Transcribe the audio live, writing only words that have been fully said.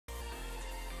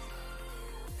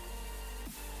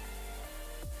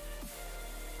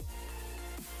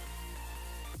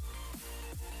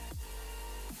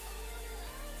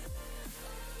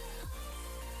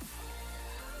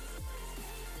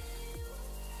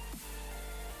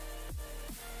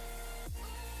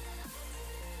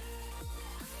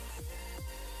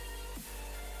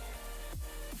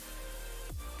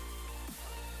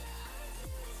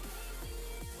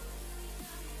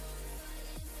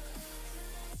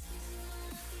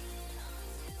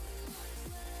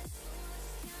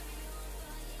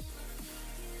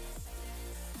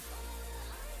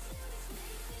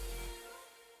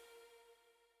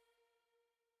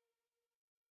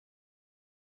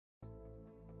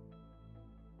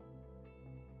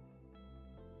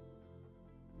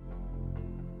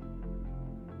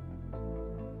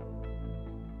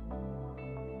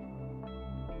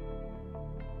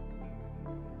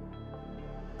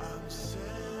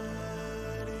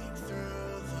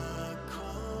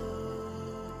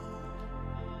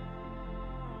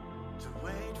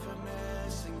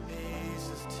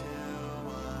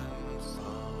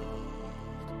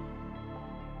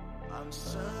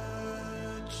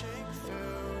Searching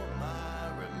through my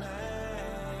remains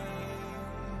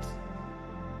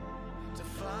to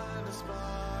find a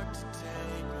spark to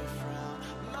take me from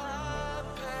my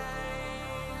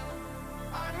pain.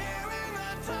 I'm here in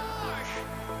the dark.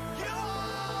 You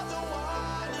are the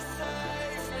one to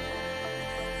save me.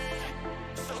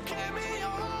 So give me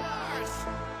yours.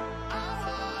 I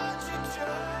want you to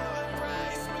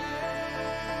embrace me.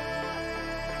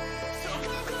 So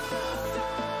come closer,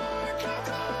 come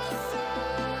closer,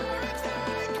 and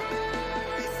take me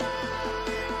inside.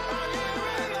 I'm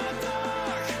here in the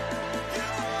dark.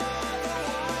 You are the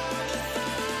one to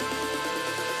save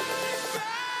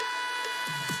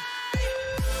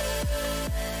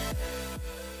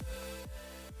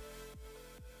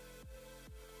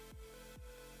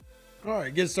me. All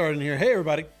right, get started in here. Hey,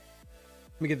 everybody.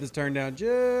 Let me get this turned down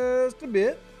just a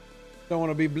bit. Don't want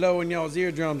to be blowing y'all's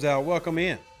eardrums out. Welcome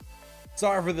in.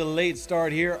 Sorry for the late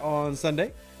start here on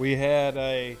Sunday. We had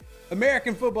a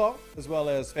American football as well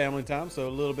as family time, so a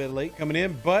little bit late coming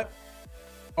in, but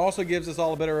also gives us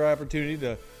all a better opportunity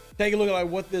to take a look at like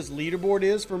what this leaderboard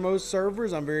is for most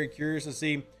servers. I'm very curious to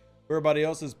see where everybody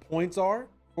else's points are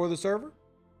for the server.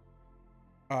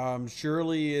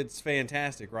 Surely it's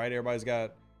fantastic, right? Everybody's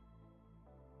got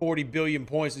 40 billion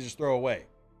points to just throw away,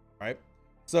 right?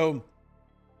 So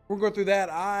we'll go through that.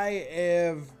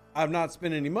 I've not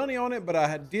spent any money on it, but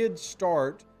I did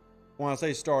start. When I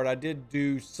say start, I did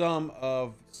do some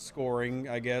of scoring,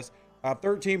 I guess.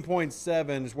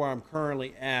 13.7 is where I'm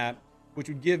currently at, which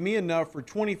would give me enough for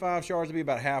 25 shards to be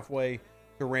about halfway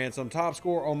to Ransom. Top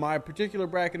score on my particular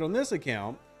bracket on this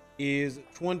account is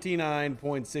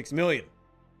 29.6 million,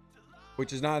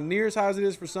 which is not near as high as it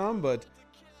is for some, but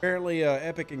apparently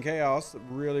Epic and Chaos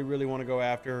really want to go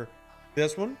after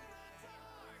this one.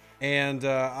 And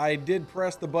I did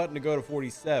press the button to go to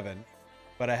 47,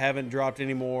 but I haven't dropped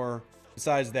any more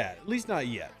besides that. At least not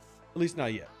yet. At least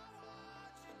not yet.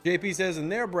 JP says in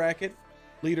their bracket,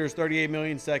 leader is 38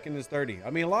 million, second is 30. I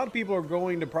mean, a lot of people are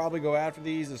going to probably go after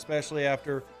these, especially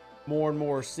after more and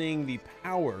more seeing the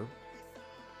power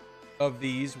of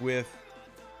these with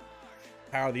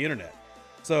power of the internet.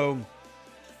 So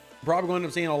probably going to end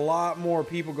up seeing a lot more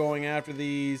people going after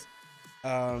these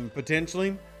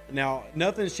potentially. Now,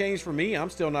 nothing's changed for me. I'm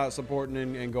still not supporting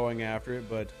and going after it,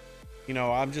 but you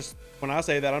know, when I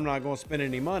say that, I'm not going to spend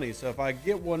any money. So if I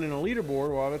get one in a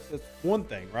leaderboard, well, that's one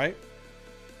thing, right?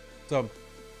 So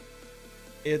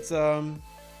it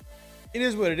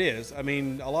is what it is. I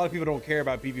mean, a lot of people don't care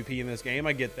about PvP in this game.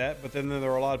 I get that, but then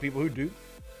there are a lot of people who do.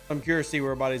 I'm curious to see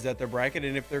where everybody's at their bracket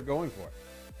and if they're going for it.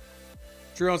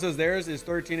 Trion says theirs is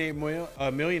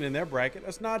 13.8 million in their bracket.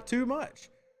 That's not too much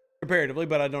comparatively,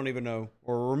 but I don't even know,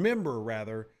 or remember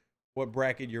rather, what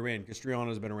bracket you're in, because Striana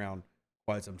has been around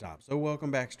quite some time. So welcome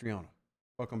back, Striana.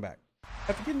 Welcome back. I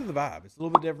have to get into the vibe. It's a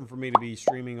little bit different for me to be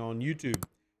streaming on YouTube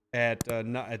at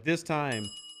this time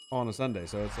on a Sunday,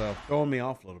 so it's throwing me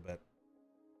off a little bit.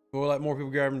 We'll let more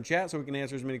people grab in chat so we can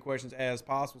answer as many questions as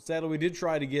possible. Sadly, we did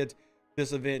try to get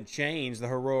this event changed, the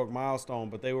heroic milestone,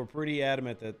 but they were pretty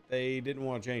adamant that they didn't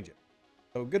want to change it.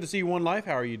 So good to see you, One Life.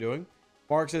 How are you doing?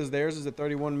 Mark says theirs is at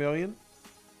 31 million.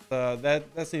 That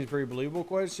seems pretty believable.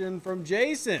 Question from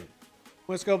Jason.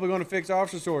 When's Scopely going to fix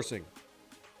officer sourcing?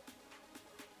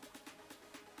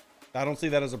 I don't see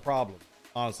that as a problem,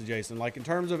 honestly, Jason. Like, in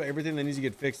terms of everything that needs to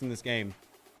get fixed in this game,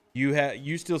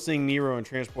 you still seeing Nero and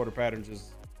transporter patterns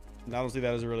is, I don't see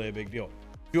that as really a big deal.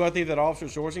 Do I think that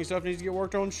officer sourcing stuff needs to get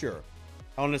worked on? Sure.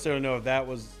 I don't necessarily know if that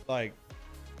was like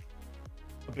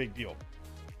a big deal.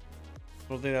 I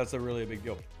don't think that's really a big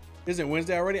deal. Isn't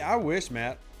Wednesday already? I wish,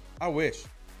 Matt. I wish,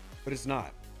 but it's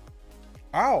not.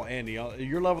 Oh, Andy,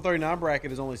 your level 39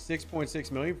 bracket is only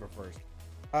 6.6 million for first.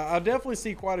 I definitely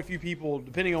see quite a few people,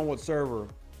 depending on what server,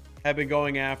 have been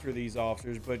going after these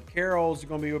officers, but Carol's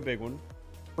going to be a big one.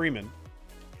 Freeman.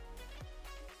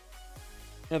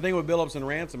 And the thing with Billups and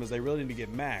Ransom is they really need to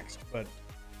get maxed, but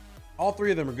all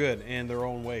three of them are good in their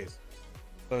own ways.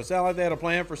 So it sounds like they had a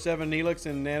plan for 7 Neelix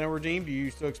and Nano Regime. Do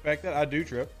you still expect that? I do,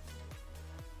 Trip.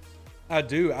 I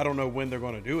do. I don't know when they're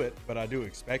going to do it, but I do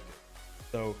expect it.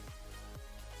 So,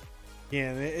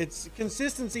 yeah,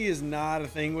 consistency is not a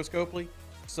thing with Scopely.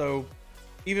 So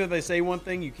even if they say one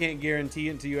thing, you can't guarantee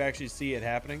it until you actually see it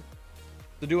happening.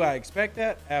 So do I expect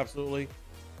that? Absolutely.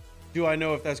 Do I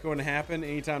know if that's going to happen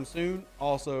anytime soon?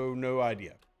 Also, no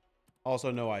idea.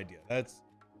 Also, no idea. That's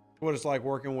what it's like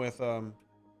working with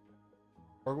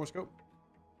Scope.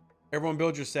 Everyone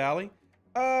build your Sally?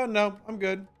 No, I'm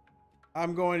good.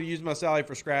 I'm going to use my Sally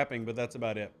for scrapping, but that's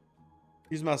about it.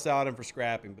 Use my Saladin for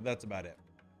scrapping, but that's about it.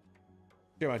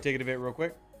 Share my ticket event real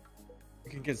quick.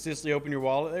 You can consistently open your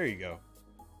wallet. There you go.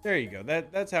 There you go.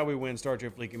 That's how we win Star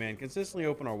Trek Fleet Command. Consistently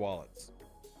open our wallets.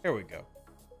 There we go.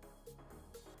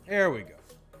 There we go.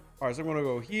 All right, so I'm going to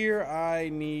go here. I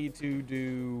need to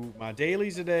do my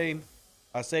dailies today.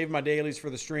 I saved my dailies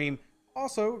for the stream.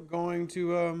 Also going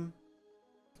to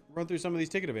run through some of these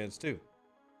ticket events too,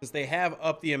 because they have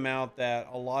upped the amount that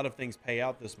a lot of things pay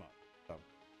out this month. So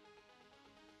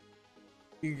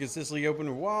you can consistently open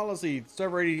your wallet. Let's see,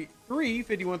 server 83,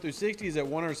 51 through 60 is at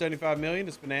 175 million.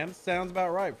 It's bananas. Sounds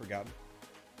about right, Forgotten.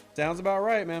 Sounds about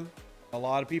right, man. A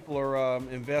lot of people are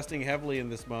investing heavily in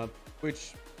this month,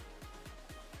 which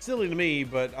silly to me,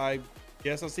 but I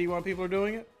guess I see why people are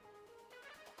doing it.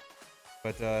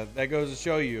 But that goes to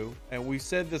show you, and we've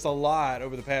said this a lot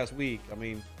over the past week. I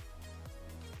mean,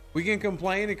 we can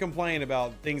complain and complain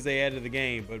about things they add to the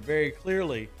game, but very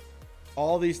clearly,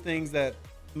 all these things that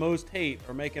most hate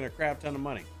are making a crap ton of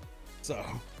money. So,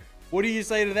 what do you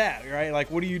say to that, right? Like,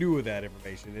 what do you do with that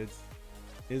information? It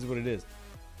is what it is.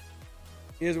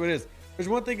 It is what it is. There's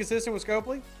one thing consistent with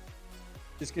Scopely,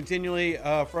 just continually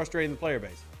frustrating the player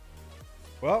base.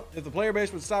 Well, if the player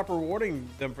base would stop rewarding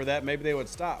them for that, maybe they would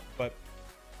stop, but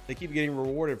they keep getting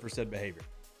rewarded for said behavior.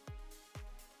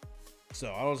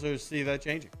 So I don't see that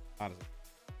changing, honestly.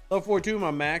 Level 42,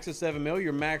 my max is 7 mil.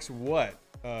 Your max what,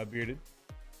 Bearded?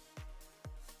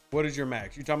 What is your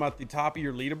max? You're talking about the top of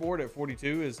your leaderboard at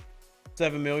 42 is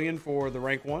 7 million for the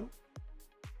rank 1?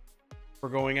 For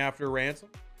going after Ransom?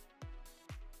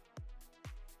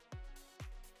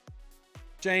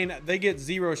 Shane, they get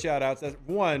 0 shout outs. That's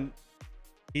one,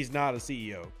 he's not a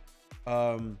CEO.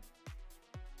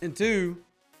 And 2,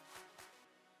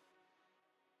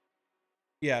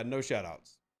 yeah, no shout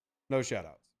outs. No shout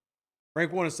outs.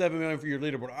 Rank 1 is 7 million for your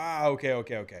leaderboard. Ah,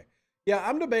 okay. Yeah,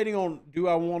 I'm debating on, do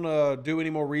I want to do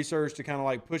any more research to kind of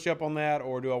like push up on that,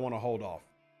 or do I want to hold off?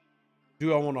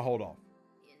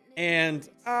 And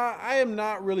I am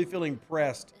not really feeling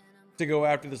pressed to go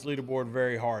after this leaderboard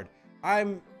very hard.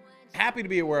 I'm happy to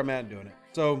be at where I'm at doing it.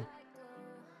 So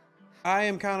I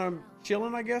am kind of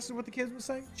chilling, I guess is what the kids would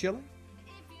say. Chilling.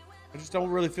 I just don't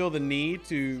really feel the need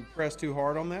to press too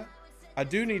hard on that. I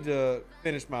do need to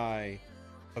finish my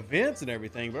events and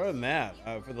everything, but other than that,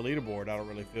 for the leaderboard, I don't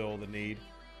really feel the need.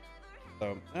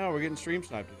 So, we're getting stream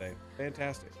sniped today.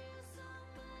 Fantastic.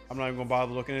 I'm not even going to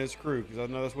bother looking at his crew because I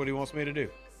know that's what he wants me to do.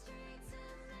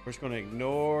 We're just going to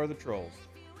ignore the trolls.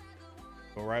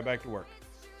 Go right back to work.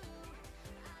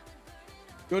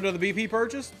 Go to the BP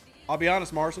purchase. I'll be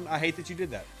honest, Marson, I hate that you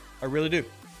did that. I really do.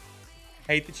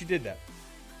 Hate that you did that.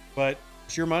 But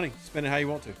it's your money. Spend it how you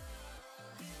want to.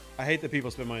 I hate that people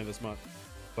spend money this month,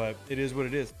 but it is what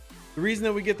it is. The reason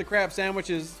that we get the crap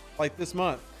sandwiches like this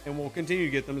month, and we'll continue to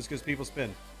get them, is because people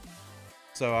spend.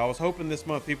 So I was hoping this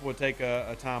month people would take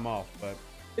a time off, but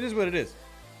it is what it is.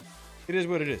 It is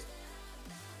what it is.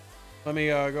 Let me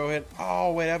go ahead.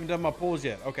 Oh, wait, I haven't done my pulls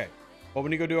yet. Okay. Well, we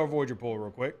need to go do our Voyager pull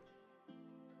real quick.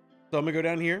 So I'm going to go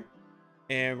down here,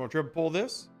 and we're going to triple pull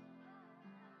this.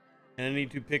 And I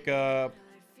need to pick up...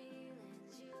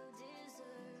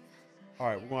 All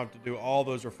right, we're going to have to do all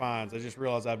those refines. I just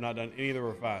realized I've not done any of the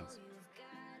refines.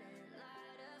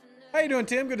 How you doing,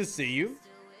 Tim? Good to see you.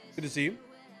 Good to see you.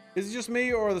 Is it just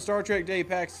me, or are the Star Trek Day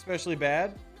packs especially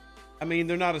bad? I mean,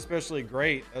 they're not especially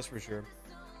great, that's for sure.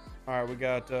 All right, we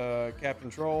got Captain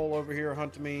Troll over here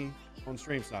hunting me on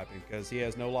stream sniping because he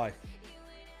has no life.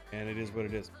 And it is what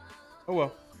it is. Oh,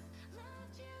 well.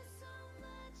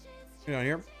 You know,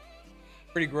 here.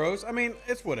 Pretty gross. I mean,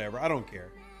 it's whatever. I don't care.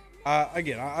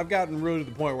 Again, I've gotten really to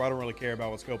the point where I don't really care about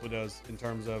what Scopely does in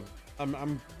terms of...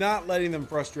 I'm not letting them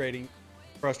frustrate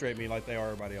me like they are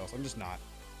everybody else. I'm just not.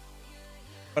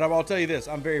 But I'll tell you this.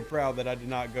 I'm very proud that I did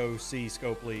not go see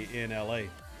Scopely in LA.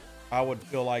 I would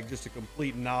feel like just a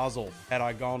complete nozzle had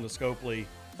I gone to Scopely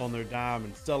on their dime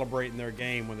and celebrating their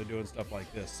game when they're doing stuff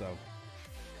like this. So,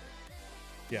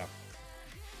 yeah.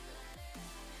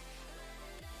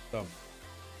 So,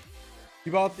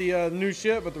 you bought the new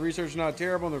ship, but the research is not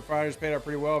terrible, and the refiners paid out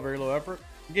pretty well, very low effort.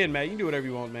 Again, Matt, you can do whatever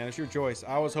you want, man. It's your choice.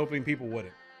 I was hoping people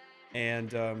wouldn't.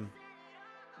 And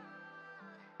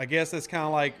I guess that's kind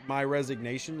of like my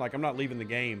resignation. Like, I'm not leaving the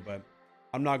game, but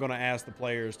I'm not going to ask the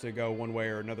players to go one way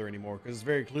or another anymore because it's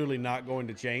very clearly not going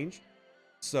to change.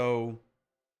 So,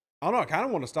 I don't know. I kind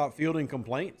of want to stop fielding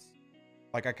complaints.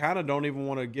 Like, I kind of don't even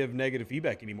want to give negative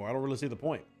feedback anymore. I don't really see the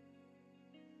point.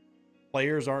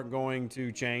 Players aren't going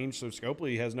to change, so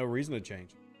Scopely has no reason to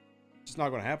change. It's just not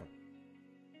going to happen.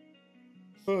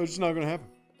 Oh, it's just not going to happen.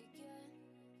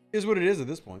 It is what it is at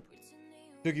this point.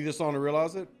 Took you this long to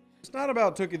realize it? It's not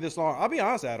about took you this long. I'll be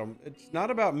honest, Adam. It's not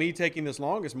about me taking this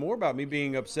long. It's more about me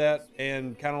being upset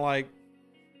and kind of like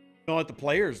feeling like the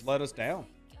players let us down.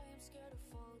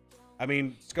 I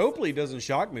mean, Scopely doesn't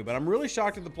shock me, but I'm really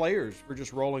shocked at the players for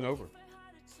just rolling over.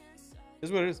 This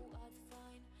is what it is.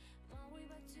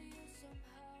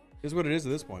 This is what it is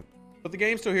at this point. But the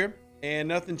game's still here, and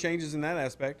nothing changes in that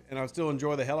aspect, and I still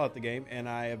enjoy the hell out of the game, and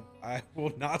I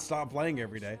will not stop playing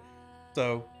every day.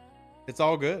 So it's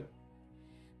all good.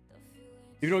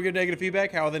 If you don't get negative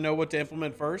feedback, how will they know what to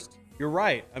implement first? You're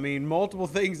right. I mean, multiple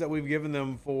things that we've given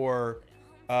them for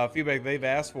feedback they've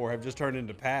asked for have just turned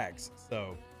into packs.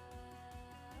 So,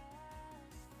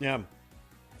 yeah.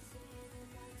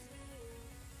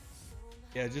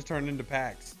 Yeah, it just turned into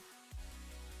packs.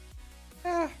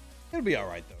 Yeah, it'll be all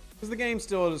right, though. Because the game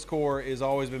still at its core has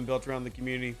always been built around the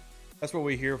community. That's what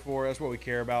we're here for. That's what we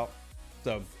care about.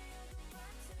 So,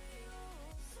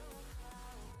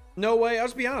 no way. I'll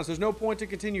just be honest. There's no point to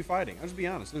continue fighting. I'll just be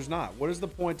honest. There's not. What is the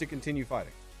point to continue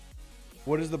fighting?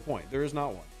 What is the point? There is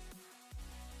not one.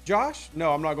 Josh?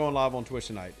 No, I'm not going live on Twitch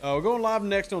tonight. Oh, we're going live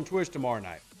next on Twitch tomorrow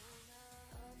night.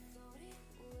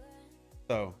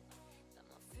 So,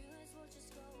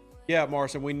 yeah,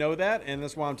 Marson, we know that, and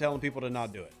that's why I'm telling people to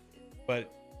not do it.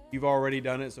 But you've already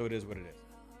done it, so it is what it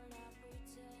is.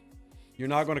 You're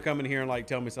not going to come in here and like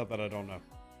tell me something I don't know.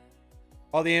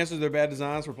 All the answers are bad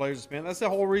designs for players to spend. That's the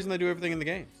whole reason they do everything in the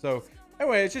game. So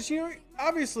anyway, it's just, you know,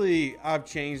 obviously I've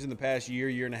changed in the past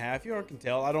year and a half. You all can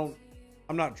tell.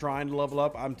 I'm not trying to level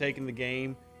up. I'm taking the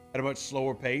game at a much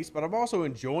slower pace, but I'm also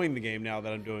enjoying the game now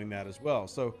that I'm doing that as well.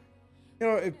 So, you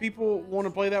know, if people want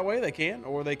to play that way, they can,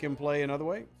 or they can play another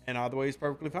way, and either way is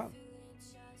perfectly fine.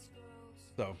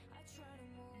 So,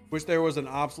 wish there was an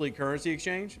obsolete currency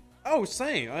exchange. Oh,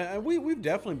 same. We've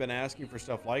definitely been asking for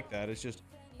stuff like that. It's just,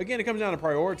 again, it comes down to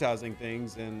prioritizing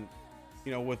things, and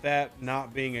you know, with that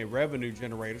not being a revenue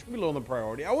generator, it's gonna be low on the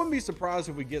priority. I wouldn't be surprised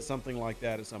if we get something like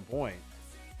that at some point,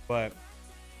 but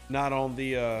not on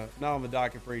the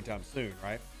docket for any time soon,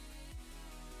 right?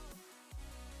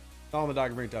 Not on the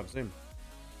docket for any time soon.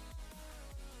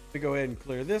 Let me go ahead and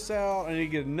clear this out. I need to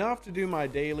get enough to do my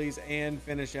dailies and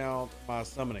finish out my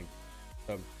summoning.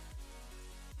 So,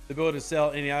 the ability to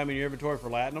sell any item in your inventory for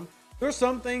Latinum. There's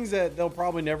some things that they'll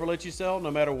probably never let you sell,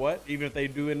 no matter what, even if they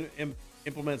do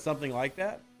implement something like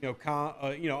that. You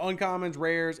know, uncommons,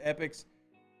 rares, epics,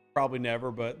 probably never.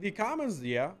 But the commons,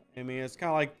 yeah. I mean, it's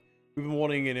kind of like we've been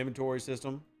wanting an inventory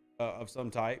system of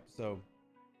some type. So,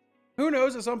 who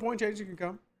knows? At some point, changes can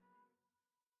come.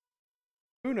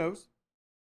 Who knows?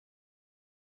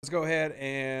 Let's go ahead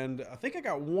and I think I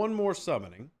got one more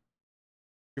summoning.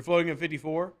 You're floating at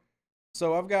 54.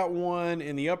 So I've got one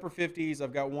in the upper 50s.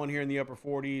 I've got one here in the upper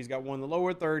 40s. Got one in the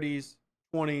lower 30s,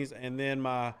 20s, and then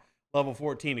my level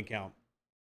 14 account.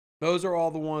 Those are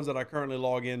all the ones that I currently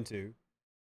log into.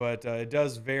 But it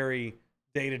does vary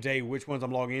day to day which ones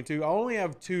I'm logging into. I only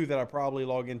have 2 that I probably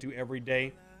log into every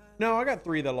day. No, I got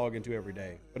 3 that I log into every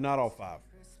day, but not all 5.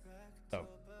 So,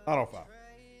 not all 5.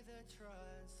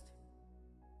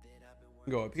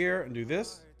 Go up here and do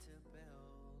this.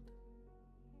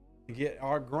 Get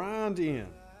our grind in.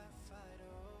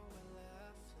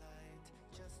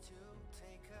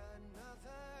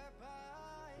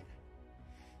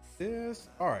 This.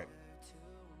 All right.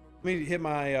 Let me hit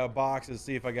my boxes,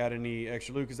 see if I got any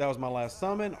extra loot, because that was my last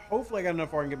summon. Hopefully I got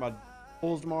enough where I can get my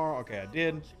pulls tomorrow. Okay, I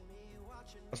did.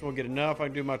 I just want to get enough. I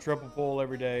can do my triple pull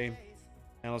every day.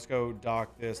 And let's go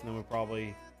dock this, and then we'll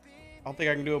probably... I don't think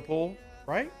I can do a pull,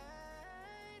 right?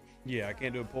 Yeah, I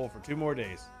can't do a pull for 2 more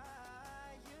days.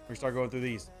 We start going through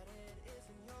these.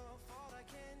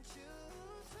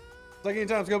 It's like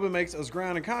anytime Scopely makes us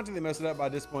grind and content, they mess it up by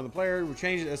disappointing the player. We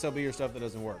change it to SLB or stuff that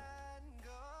doesn't work.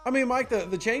 I mean, Mike,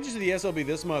 the changes to the SLB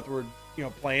this month were, you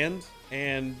know, planned,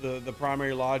 and the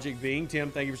primary logic being, Tim,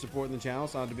 thank you for supporting the channel.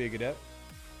 It's not to be a cadet.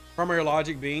 Primary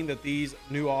logic being that these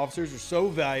new officers are so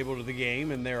valuable to the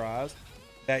game in their eyes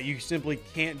that you simply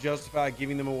can't justify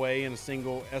giving them away in a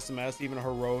single SMS, even a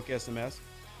heroic SMS.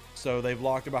 So they've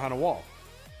locked it behind a wall.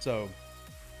 So,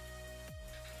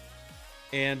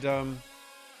 and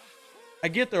I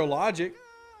get their logic.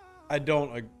 I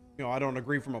don't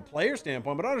agree from a player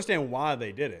standpoint, but I understand why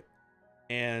they did it.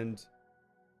 And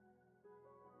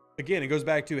again, it goes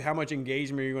back to how much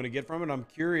engagement you're going to get from it. I'm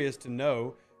curious to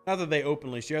know, not that they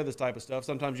openly share this type of stuff.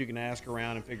 Sometimes you can ask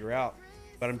around and figure out,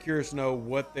 but I'm curious to know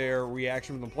what their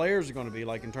reaction from the players are going to be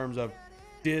like in terms of,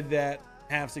 did that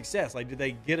have success? Like, did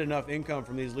they get enough income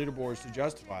from these leaderboards to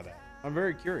justify that? I'm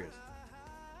very curious.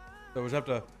 So we just have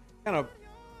to kind of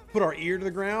put our ear to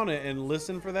the ground and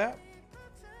listen for that.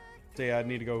 Say I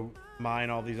need to go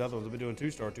mine all these other ones. I've been doing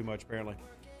 2-star too much, apparently.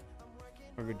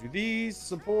 I'm going to do these.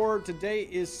 Support. Today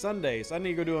is Sunday, so I need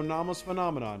to go do Anomalous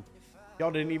Phenomenon.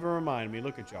 Y'all didn't even remind me.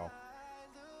 Look at y'all.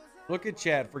 Look at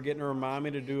chat forgetting to remind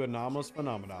me to do Anomalous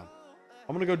Phenomenon.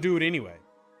 I'm going to go do it anyway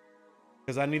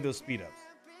because I need those speed ups.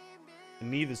 I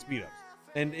need the speed ups.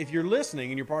 And if you're listening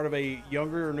and you're part of a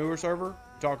younger or newer server,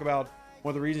 talk about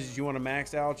one of the reasons you want to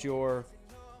max out your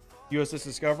USS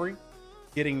Discovery,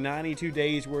 getting 92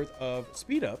 days worth of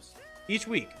speed ups each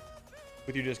week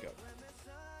with your disco.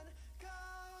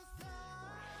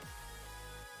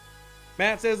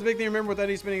 Matt says the big thing to remember with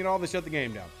Eddie spinning it all, they shut the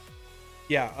game down.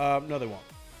 Yeah, no they won't.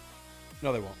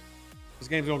 No they won't. This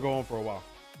game's gonna go on for a while.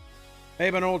 Hey,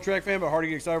 I'm an old Trek fan, but hard to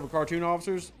get excited for cartoon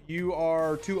officers. You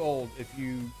are too old if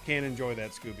you can't enjoy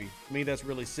that, Scooby. To me, that's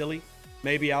really silly.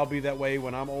 Maybe I'll be that way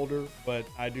when I'm older, but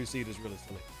I do see it as really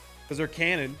silly. Because they're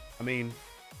canon. I mean,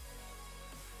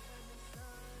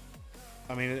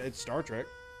 it's Star Trek.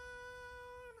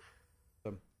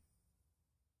 So.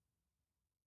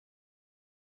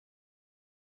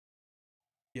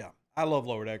 Yeah, I love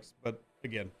Lower Decks, but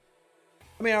again,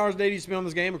 how many hours a day do you spend on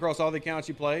this game across all the accounts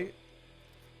you play?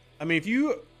 I mean,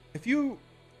 if you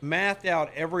mathed out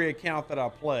every account that I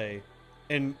play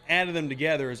and added them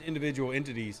together as individual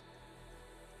entities,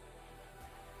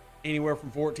 anywhere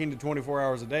from 14 to 24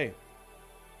 hours a day,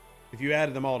 if you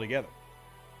added them all together.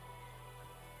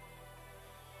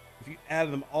 If you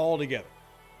added them all together.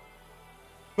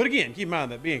 But again, keep in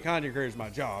mind that being a content creator is my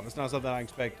job. It's not something I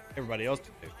expect everybody else to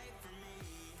do.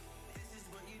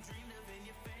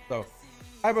 So,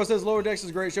 Hypo says Lower Decks is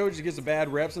a great show. It just gets a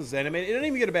bad rep since it's animated. It doesn't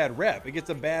even get a bad rep. It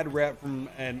gets a bad rep from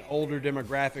an older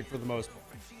demographic for the most part.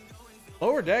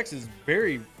 Lower Decks is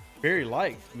very, very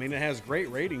liked. I mean, it has great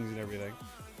ratings and everything.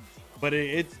 But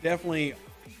it's definitely,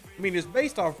 I mean, it's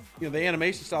based off, the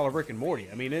animation style of Rick and Morty.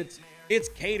 I mean, it's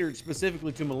catered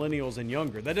specifically to millennials and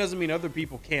younger. That doesn't mean other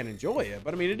people can't enjoy it,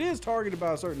 but I mean, it is targeted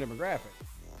by a certain demographic.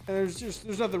 And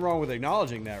there's nothing wrong with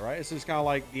acknowledging that, right? It's just kind of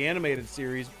like the animated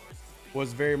series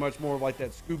was very much more like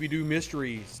that Scooby-Doo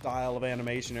mystery style of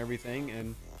animation and everything,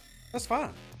 and that's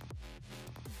fine.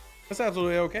 That's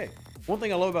absolutely okay. One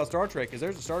thing I love about Star Trek is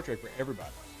there's a Star Trek for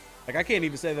everybody. Like, I can't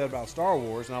even say that about Star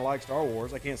Wars, and I like Star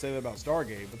Wars. I can't say that about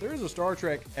Stargate, but there is a Star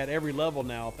Trek at every level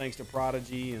now, thanks to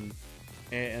Prodigy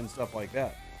and stuff like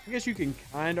that. I guess you can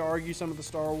kind of argue some of the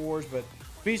Star Wars, but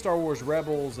to me, Star Wars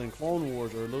Rebels and Clone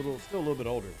Wars are still a little bit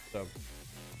older. So,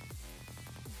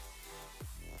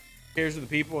 cares to the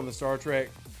people in the Star Trek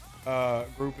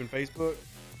group in Facebook?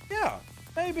 Yeah,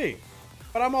 maybe.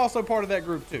 But I'm also part of that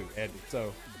group too, Eddie.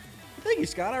 So, thank you,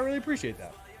 Scott. I really appreciate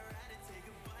that.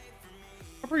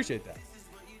 I appreciate that.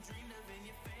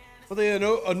 What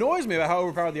annoys me about how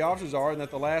overpowered the officers are, and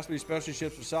that the last 3 special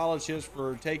ships are solid ships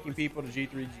for taking people to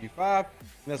G3, G5, and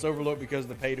that's overlooked because of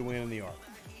the pay to win in the arc.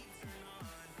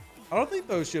 I don't think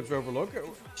those ships are overlooked.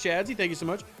 Shadsy, thank you so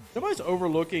much. Nobody's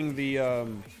overlooking the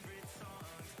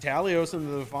Talios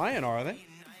and the Defiant, are they?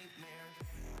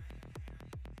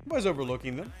 Nobody's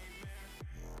overlooking them.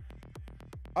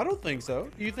 I don't think so.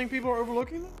 Do you think people are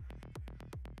overlooking them?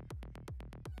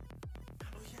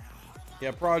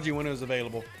 Yeah, Prodigy when it was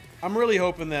available. I'm really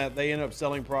hoping that they end up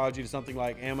selling Prodigy to something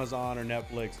like Amazon or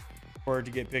Netflix for it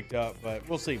to get picked up, but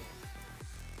we'll see.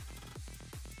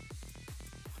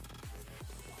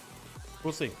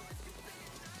 We'll see.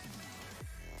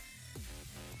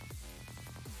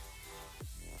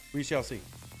 We shall see.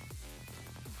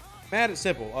 Matt, it's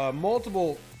simple.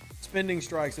 Multiple spending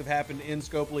strikes have happened in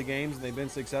Scopely games, and they've been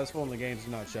successful, and the games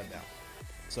have not shut down.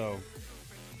 So,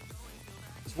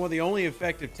 it's one of the only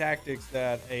effective tactics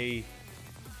that a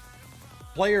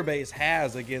player base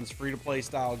has against free-to-play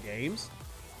style games.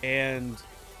 And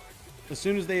as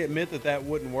soon as they admit that that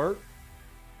wouldn't work,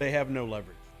 they have no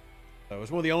leverage. So,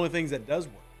 it's one of the only things that does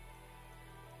work.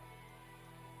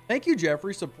 Thank you,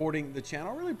 Jeffrey, supporting the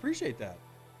channel. I really appreciate that.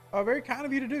 Very kind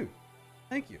of you to do.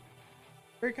 Thank you.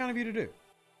 Very kind of you to do.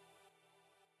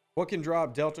 What can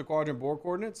drop Delta Quadrant board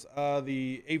coordinates?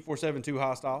 The 8472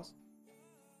 hostiles.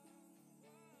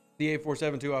 The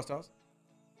 8472 hostiles.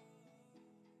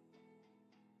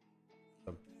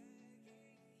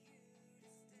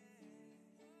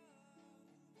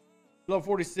 Level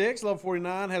 46, level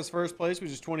 49 has first place,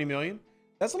 which is 20 million.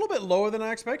 That's a little bit lower than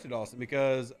I expected, Austin,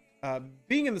 because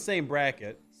being in the same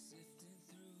bracket.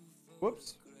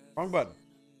 Whoops. Wrong button.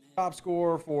 Top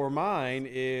score for mine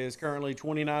is currently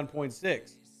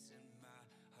 29.6.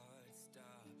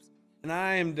 And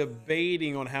I am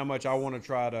debating on how much I want to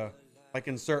try to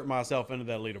insert myself into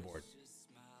that leaderboard.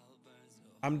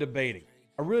 I'm debating.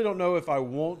 I really don't know if I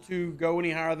want to go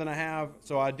any higher than I have.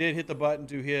 So I did hit the button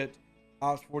to hit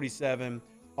Ops 47.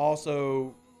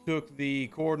 Also took the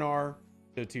Coronar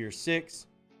to tier 6.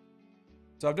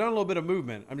 So I've done a little bit of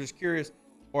movement. I'm just curious.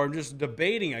 Or I'm just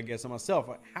debating, I guess, on myself,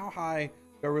 how high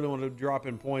do I really want to drop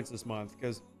in points this month?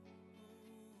 Because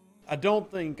I don't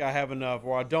think I have enough,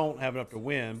 or I don't have enough to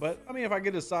win. But I mean, if I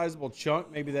get a sizable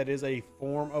chunk, maybe that is a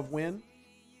form of win.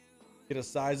 Get a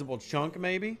sizable chunk,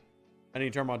 maybe. I need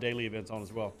to turn my daily events on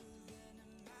as well.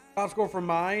 Top score for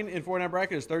mine in Fortnite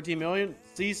bracket is 13 million.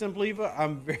 See, Simpliva,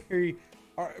 I'm very...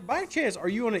 by chance, are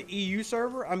you on an EU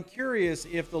server? I'm curious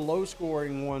if the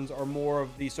low-scoring ones are more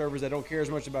of the servers that don't care as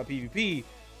much about PvP,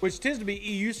 which tends to be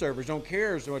EU servers don't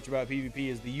care as much about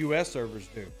PvP as the US servers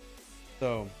do.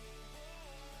 So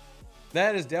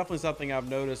that is definitely something I've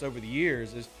noticed over the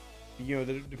years. Is, you know,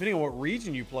 depending on what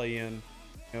region you play in,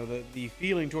 you know, the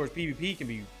feeling towards PvP can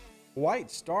be quite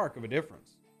stark of a difference.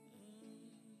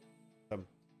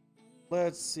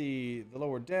 Let's see the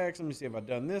lower decks. Let me see if I've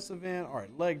done this event. All right,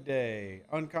 leg day,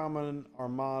 uncommon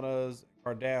armadas,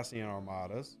 Cardassian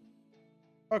armadas.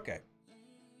 Okay,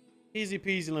 easy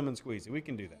peasy lemon squeezy. We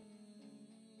can do that.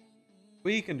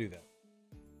 We can do that.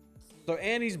 So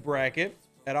Andy's bracket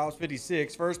at Ops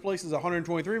 56, first place is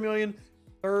 123 million.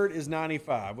 Third is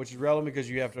 95, which is relevant because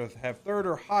you have to have third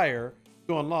or higher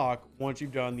to unlock once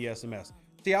you've done the SMS.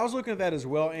 See, I was looking at that as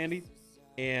well, Andy,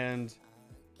 and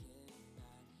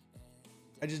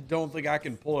I just don't think I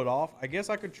can pull it off. I guess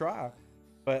I could try,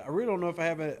 but I really don't know if I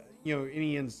have a, you know,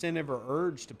 any incentive or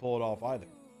urge to pull it off either,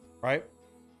 right?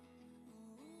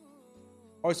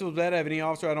 Also, with that, I have any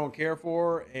officer I don't care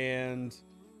for, and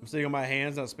I'm sitting on my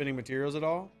hands, not spending materials at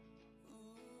all.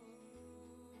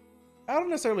 I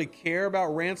don't necessarily care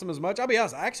about Ransom as much. I'll be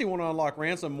honest, I actually want to unlock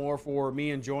Ransom more for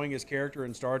me enjoying his character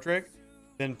in Star Trek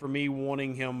than for me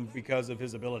wanting him because of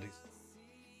his abilities.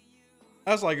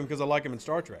 I just like him because I like him in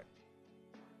Star Trek.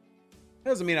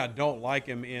 Doesn't mean I don't like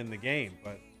him in the game,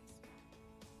 but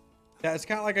yeah, it's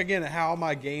kind of like, again, how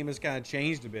my game has kind of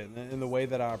changed a bit in the way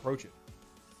that I approach it.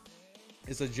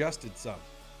 It's adjusted some.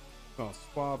 I'm gonna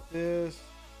swap this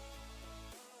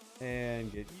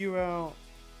and get you out.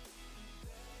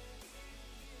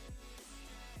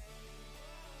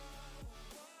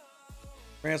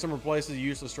 Ransom replaces a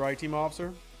useless strike team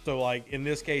officer. So, like in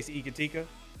this case, Ikatika.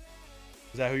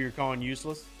 Is that who you're calling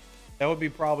useless? That would be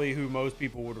probably who most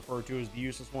people would refer to as the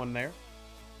useless one there.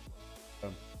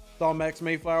 Saw Max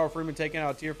Mayflower Freeman taking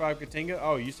out Tier 5 Katinga.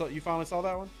 Oh, you finally saw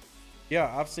that one?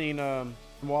 Yeah, I've seen some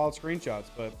wild screenshots,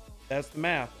 but that's the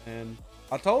math. And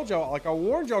I told y'all, like I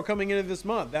warned y'all coming into this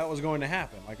month, that was going to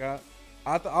happen. Like I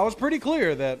was pretty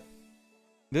clear that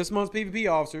this month's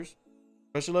PvP officers,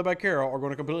 especially led by Carol, are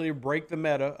going to completely break the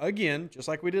meta again, just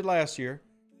like we did last year.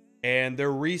 And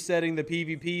they're resetting the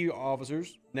PvP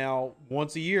officers now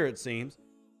once a year, it seems.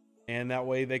 And that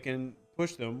way they can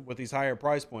push them with these higher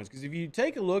price points. Because if you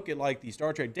take a look at like the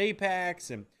Star Trek day packs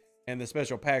and the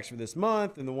special packs for this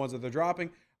month and the ones that they're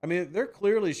dropping, I mean, they're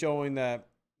clearly showing that,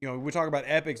 you know, we talk about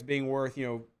epics being worth, you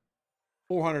know,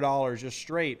 $400 just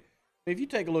straight. If you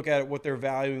take a look at it, what they're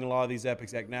valuing a lot of these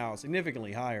epics at now,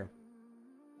 significantly higher.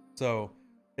 So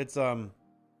it's, I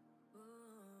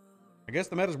guess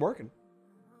the meta's working.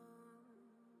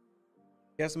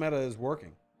 Guess meta is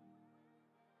working.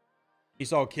 You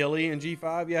saw Killy in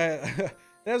G5? Yeah, it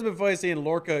has been funny seeing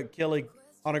Lorca, Killy,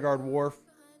 Honor Guard Worf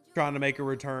trying to make a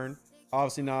return.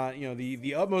 Obviously not, you know,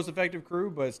 the utmost effective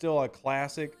crew, but still a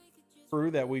classic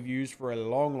crew that we've used for a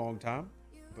long, long time.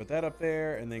 Put that up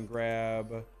there and then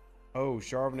grab, oh,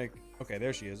 Sharvnik. Okay,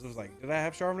 there she is. It was like, did I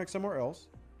have Sharvnik somewhere else?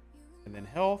 And then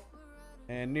health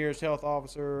and nearest health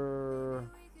officer,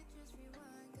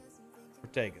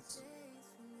 Ortegas.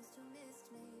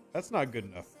 That's not good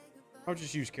enough. I'll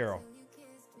just use Carol.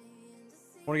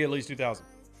 I want to get at least 2,000.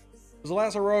 Was the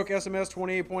last heroic SMS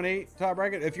 28.8 top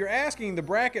bracket? If you're asking, the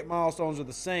bracket milestones are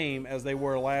the same as they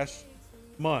were last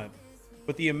month,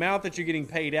 but the amount that you're getting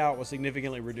paid out was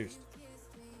significantly reduced.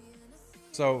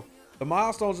 So the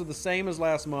milestones are the same as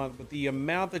last month, but the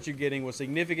amount that you're getting was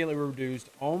significantly reduced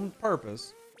on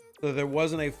purpose so that there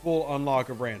wasn't a full unlock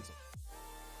of Ransom.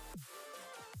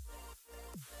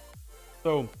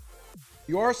 So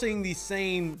you are seeing the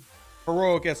same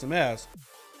heroic SMS.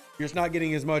 You're just not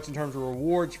getting as much in terms of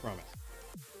rewards from it.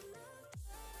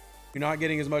 You're not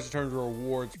getting as much in terms of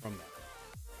rewards from that.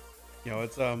 You know,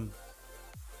 it's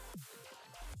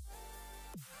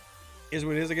is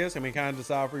what it is, I guess. I mean, kind of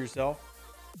decide for yourself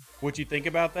what you think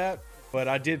about that. But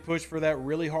I did push for that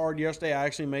really hard yesterday. I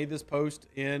actually made this post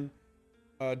in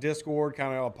Discord,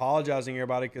 kind of apologizing to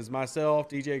everybody because myself,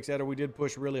 DJ, etc., we did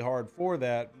push really hard for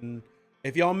that. And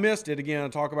if y'all missed it, again, I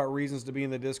talk about reasons to be in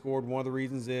the Discord. One of the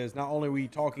reasons is not only are we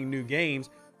talking new games,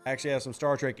 I actually have some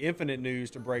Star Trek Infinite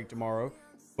news to break tomorrow,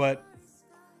 but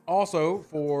also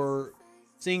for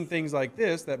seeing things like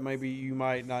this that maybe you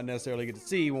might not necessarily get to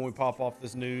see when we pop off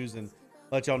this news and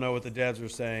let y'all know what the devs are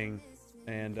saying.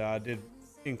 And I did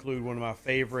include one of my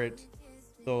favorite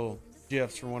little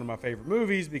gifs from one of my favorite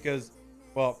movies because,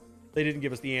 well, they didn't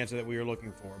give us the answer that we were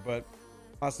looking for. But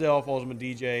myself, Ultimate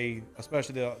DJ,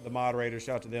 especially the moderators,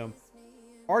 shout out to them,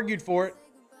 argued for it,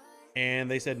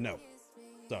 and they said no.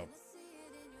 So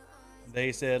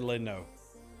they said no.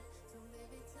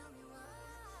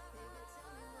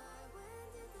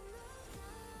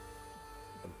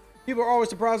 People are always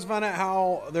surprised to find out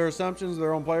how their assumptions,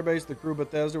 their own player base, the crew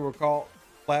Bethesda were caught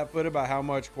flat-footed by how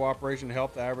much cooperation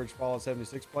helped the average Fallout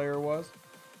 76 player was.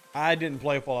 I didn't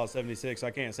play Fallout 76, so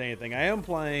I can't say anything. I am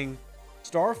playing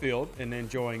Starfield and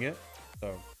enjoying it.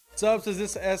 So, Sub says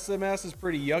this SMS is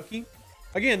pretty yucky.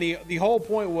 Again, the whole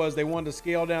point was they wanted to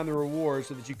scale down the rewards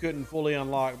so that you couldn't fully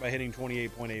unlock by hitting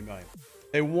 28.8 million.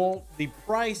 They want the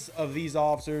price of these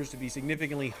officers to be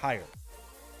significantly higher.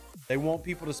 They want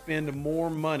people to spend more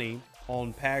money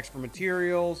on packs for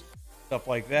materials, stuff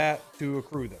like that, to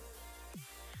accrue them.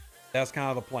 That's kind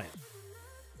of the plan.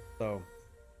 So,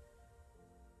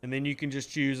 and then you can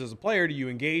just choose as a player, do you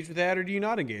engage with that or do you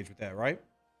not engage with that, right?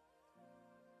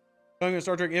 Going to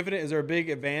Star Trek Infinite, is there a big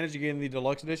advantage to getting the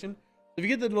deluxe edition? If you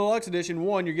get the deluxe edition,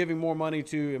 one, you're giving more money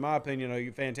to, in my opinion, a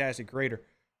fantastic creator.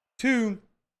 Two,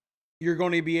 you're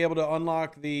going to be able to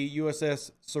unlock the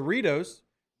USS Cerritos.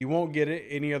 You won't get it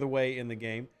any other way in the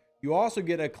game. You also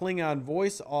get a Klingon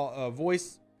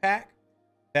voice pack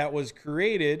that was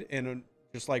created and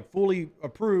just like fully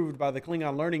approved by the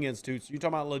Klingon Learning Institute. So you're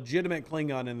talking about legitimate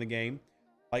Klingon in the game,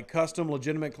 like custom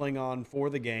legitimate Klingon for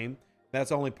the game.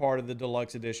 That's only part of the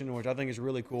deluxe edition, which I think is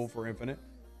really cool for Infinite.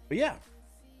 But yeah,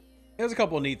 there's a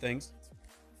couple of neat things.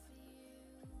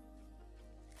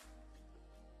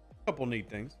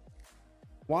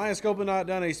 Why has Scopa not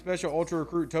done a special Ultra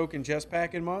Recruit token chest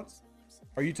pack in months?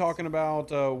 Are you talking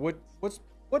about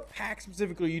what pack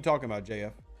specifically are you talking about,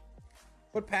 JF?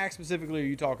 What pack specifically are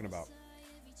you talking about?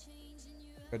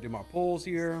 Gotta do my pulls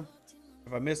here.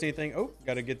 If I miss anything, oh,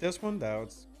 gotta get this one.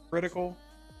 That's critical.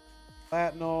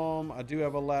 Platinum. I do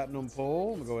have a Platinum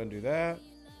pull. I'm gonna go ahead and do that.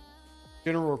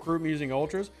 General recruit using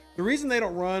ultras. The reason they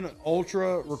don't run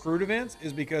ultra recruit events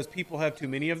is because people have too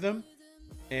many of them,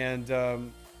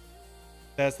 and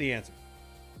that's the answer.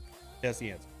 That's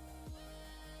the answer.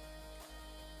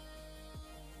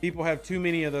 People have too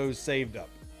many of those saved up.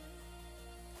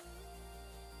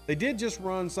 They did just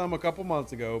run some a couple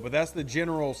months ago, but that's the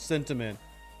general sentiment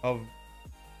of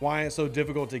why it's so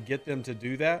difficult to get them to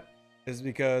do that, is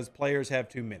because players have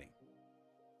too many.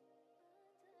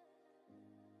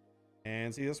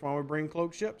 And see, that's why we bring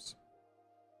cloaked ships.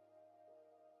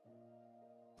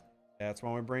 That's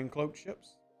why we bring cloaked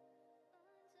ships.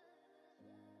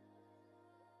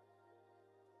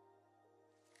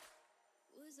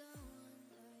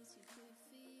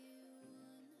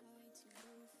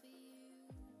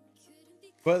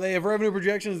 But they have revenue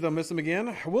projections. They'll miss them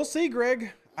again. We'll see,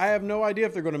 Greg. I have no idea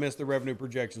if they're going to miss the revenue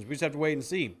projections. We just have to wait and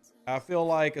see. I feel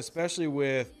like, especially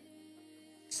with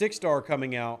 6-star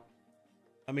coming out,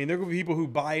 I mean, there will be people who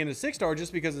buy into 6-star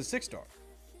just because it's 6-star.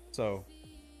 So,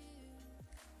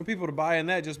 for people to buy in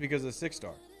that just because it's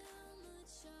 6-star.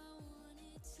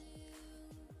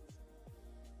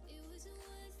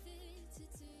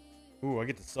 Ooh, I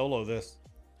get to solo this.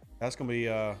 That's going to be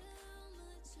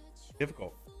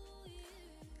difficult.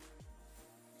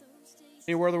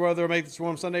 Anywhere the weather make the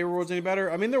Swarm Sunday rewards any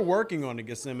better? I mean, they're working on the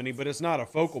Gethsemane, but it's not a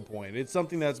focal point. It's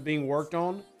something that's being worked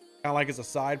on, kind of like it's a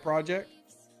side project.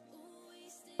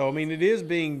 So, I mean, it is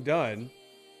being done,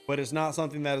 but it's not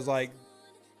something that is like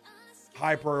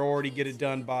high priority, get it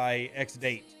done by X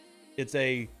date. It's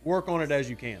a work on it as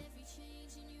you can.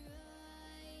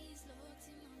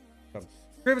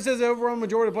 Griffin says the overall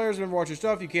majority of players never watch your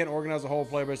stuff. You can't organize a whole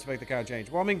player base to make the kind of change.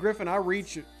 Well, I mean, Griffin, I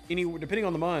reach depending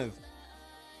on the month,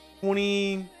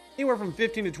 anywhere from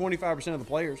 15 to 25% of the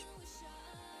players.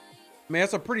 I mean,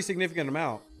 that's a pretty significant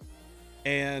amount.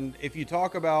 And if you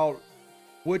talk about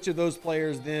which of those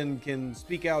players then can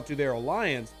speak out to their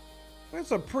alliance, that's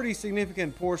a pretty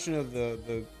significant portion of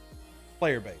the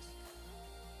player base.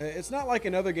 It's not like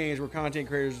in other games where content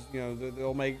creators,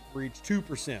 they'll reach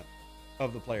 2%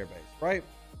 of the player base, right?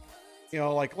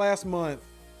 Like last month,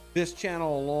 this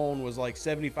channel alone was like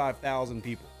 75,000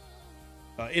 people,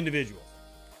 individuals.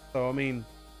 So, I mean,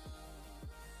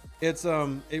 it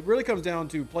really comes down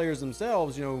to players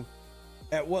themselves,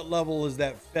 at what level is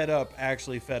that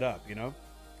actually fed up,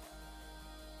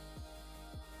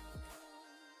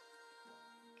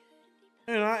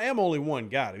 And I am only one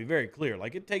guy, to be very clear.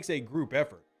 Like, it takes a group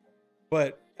effort.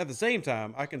 But at the same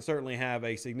time, I can certainly have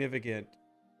a significant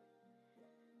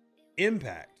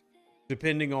impact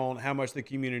depending on how much the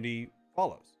community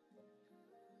follows.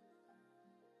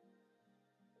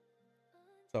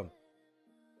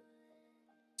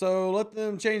 So let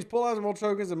them change pullouts and ultra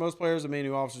tokens, and most players have made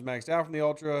new officers maxed out from the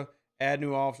ultra. Add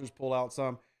new officers, pull out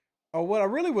some. What I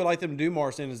really would like them to do,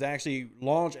 Marcin, is actually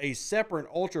launch a separate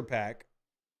ultra pack,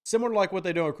 similar to like what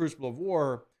they do in Crucible of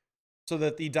War, so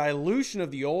that the dilution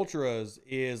of the ultras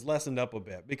is lessened up a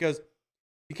bit. Because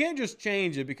you can't just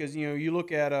change it, because you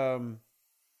look at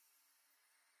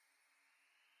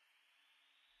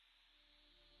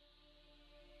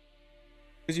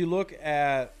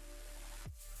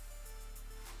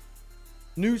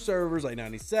new servers like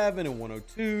 97 and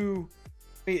 102.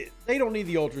 They don't need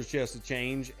the ultras chest to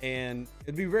change, and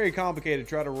it'd be very complicated to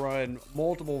try to run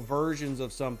multiple versions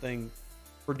of something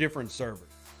for different servers.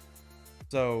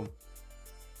 So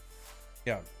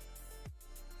yeah.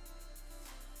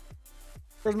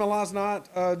 Here's my last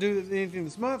not do anything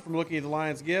this month. From looking at the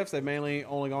Lions gifts, they've mainly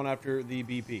only gone after the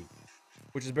BP,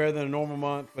 which is better than a normal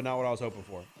month, but not what I was hoping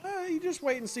for. You just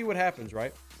wait and see what happens,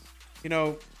 right?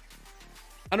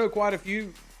 I know quite a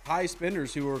few high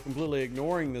spenders who are completely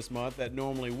ignoring this month that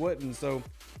normally wouldn't. So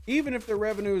even if their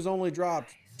revenue is only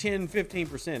dropped 10,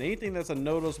 15%, anything that's a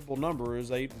noticeable number is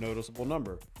a noticeable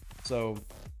number. So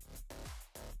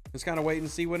just kind of wait and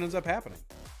see what ends up happening.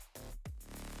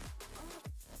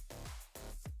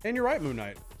 And you're right, Moon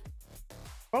Knight.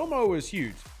 FOMO is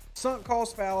huge. Sunk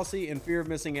cost fallacy and fear of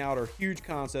missing out are huge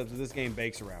concepts that this game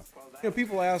bakes around.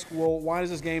 People ask, well, why does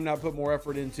this game not put more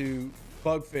effort into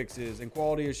bug fixes and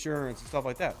quality assurance and stuff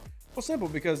like that? Well, simple,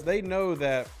 because they know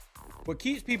that what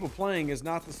keeps people playing is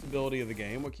not the stability of the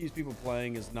game. What keeps people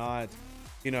playing is not,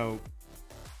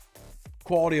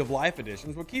 quality of life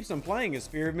additions. What keeps them playing is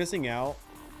fear of missing out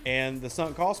and the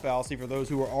sunk cost fallacy for those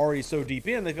who are already so deep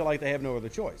in, they feel like they have no other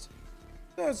choice.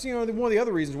 That's, one of the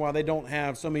other reasons why they don't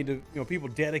have so many, people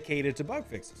dedicated to bug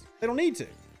fixes. They don't need to,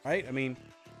 right? I mean,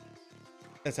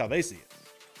 that's how they see it.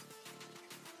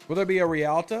 Will there be a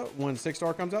Rialta when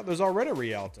 6-star comes out? There's already a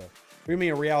Rialta. You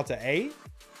mean a Rialta A?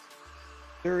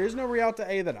 There is no Rialta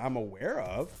A that I'm aware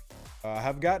of. I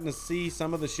have gotten to see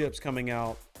some of the ships coming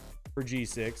out for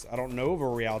G6. I don't know of a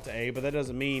Rialta A, but that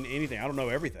doesn't mean anything. I don't know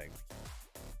everything.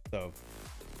 So,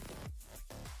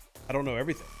 I don't know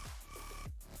everything.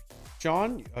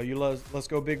 Sean, let's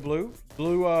go Big Blue.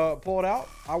 Blue pulled out.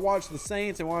 I watched the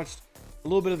Saints and watched a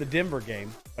little bit of the Denver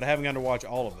game, but I haven't gotten to watch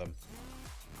all of them.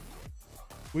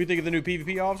 What do you think of the new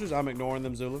PvP officers? I'm ignoring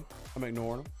them, Zulu. I'm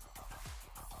ignoring them.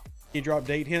 Can you drop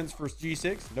date hints for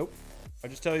G6? Nope. I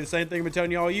just tell you the same thing I've been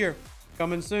telling you all year.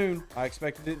 Coming soon. I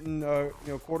expected it in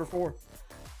quarter 4.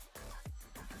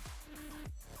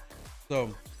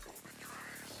 So,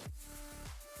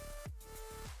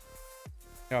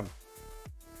 yeah.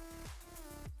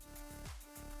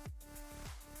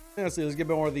 Let's see. Let's get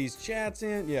more of these chats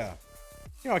in. Yeah.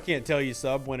 I can't tell you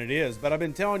sub when it is, but I've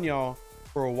been telling y'all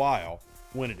for a while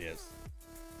when it is.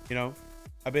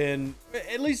 I've been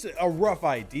at least a rough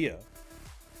idea.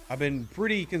 I've been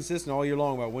pretty consistent all year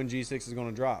long about when G6 is going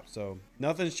to drop. So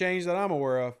nothing's changed that I'm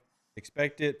aware of.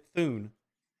 Expect it soon.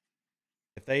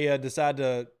 If they decide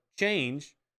to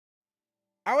change,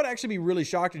 I would actually be really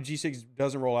shocked if G6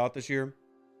 doesn't roll out this year.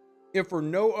 If for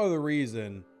no other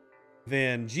reason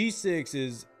than G6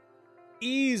 is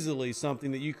easily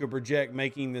something that you could project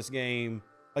making this game,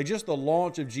 like just the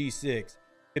launch of G6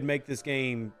 could make this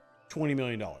game $20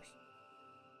 million.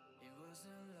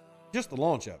 Just the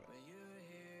launch of it.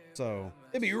 So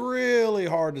it'd be really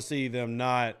hard to see them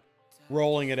not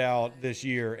rolling it out this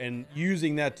year and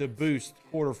using that to boost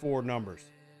quarter 4 numbers.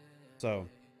 So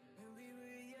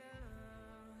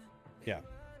yeah.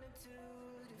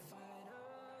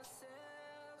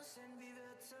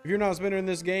 If you're not a spender in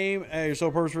this game, your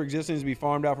sole purpose for existing is to be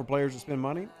farmed out for players to spend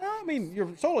money. I mean,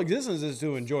 your sole existence is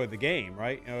to enjoy the game,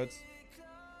 right?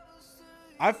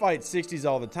 I fight 60s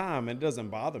all the time and it doesn't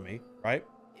bother me, right?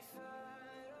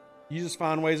 You just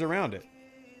find ways around it.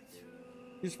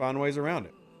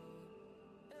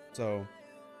 So,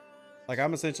 like,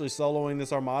 I'm essentially soloing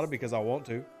this armada because I want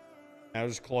to. I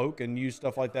just cloak and use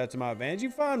stuff like that to my advantage.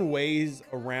 You find ways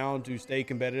around to stay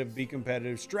competitive, be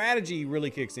competitive. Strategy really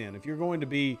kicks in. If you're going to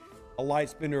be a light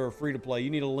spender or free to play, you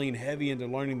need to lean heavy into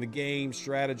learning the game,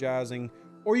 strategizing,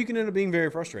 or you can end up being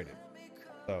very frustrated.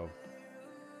 So,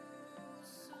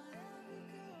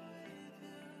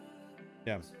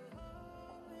 yeah.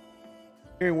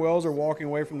 Hearing Wells are walking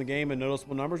away from the game in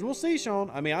noticeable numbers. We'll see, Sean.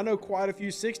 I mean, I know quite a few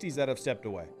 60s that have stepped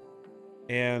away.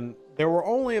 And there were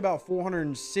only about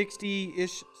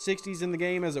 460-ish 60s in the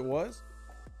game as it was.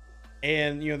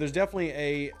 And, there's definitely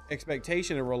a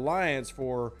expectation, a reliance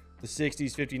for the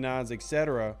 60s, 59s,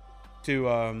 etc.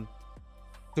 to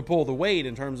pull the weight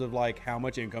in terms of, like, how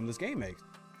much income this game makes.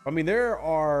 I mean, there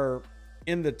are,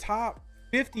 in the top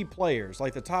 50 players,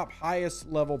 like the top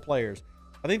highest level players,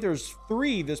 I think there's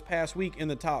 3 this past week in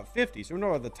the top 50. So we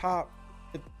know at the top,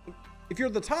 if you're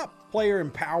the top player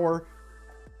in power,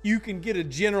 you can get a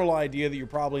general idea that you're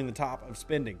probably in the top of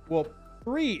spending. Well,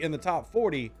 3 in the top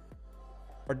 40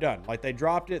 are done. Like they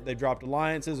dropped it. They dropped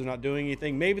alliances. They're not doing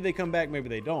anything. Maybe they come back. Maybe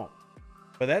they don't.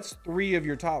 But that's 3 of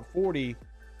your top 40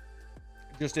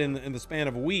 just in the span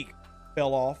of a week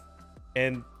fell off.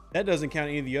 And that doesn't count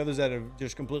any of the others that have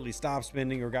just completely stopped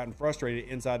spending or gotten frustrated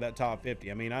inside that top 50.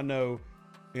 I mean, I know,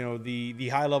 you know, the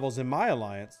high levels in my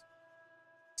alliance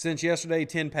since yesterday,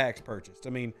 10 packs purchased. I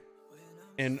mean,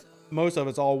 and most of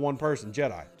it's all one person,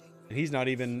 Jedi, and he's not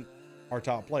even our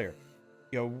top player.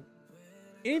 You know,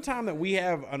 anytime that we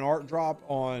have an art drop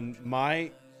on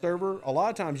my server, a lot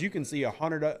of times you can see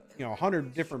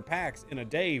 100 different packs in a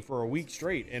day for a week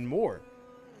straight and more.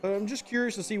 So I'm just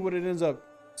curious to see what it ends up,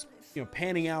 you know,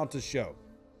 panning out to show.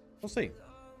 We'll see.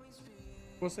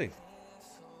 We'll see.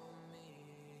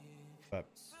 But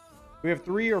we have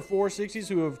 3 or 4 60s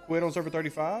who have quit on server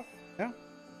 35. Yeah.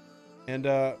 And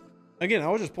again, I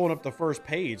was just pulling up the first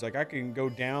page. Like I can go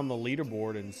down the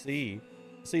leaderboard and see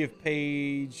if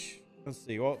page, let's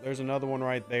see. Well, there's another one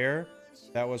right there.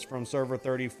 That was from server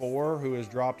 34 who has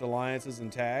dropped alliances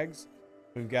and tags.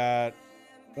 We've got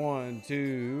 1,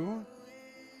 2,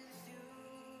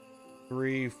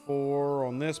 3, 4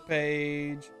 on this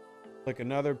page. Click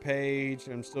another page.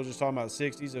 I'm still just talking about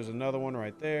 60s. There's another one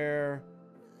right there.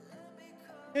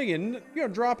 And again, you know,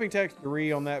 dropping tags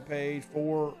 3 on that page,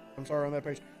 4, I'm sorry, on that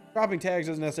page. Dropping tags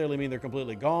doesn't necessarily mean they're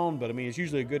completely gone, but I mean, it's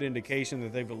usually a good indication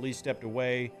that they've at least stepped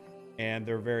away and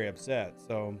they're very upset.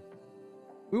 So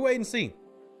we wait and see.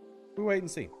 We wait and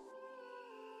see.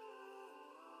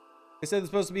 They said it's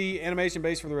supposed to be animation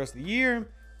based for the rest of the year.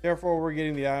 Therefore, we're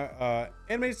getting the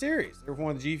animated series. Therefore,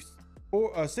 one of the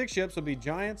G6 ships will be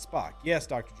Giant Spock. Yes,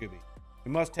 Dr. Juby. He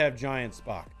must have Giant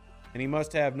Spock. And he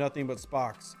must have nothing but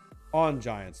Spocks on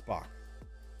Giant Spock.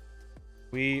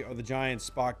 We are the Giant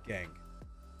Spock gang.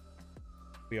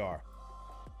 We are.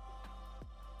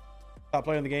 Top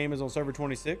player in the game is on server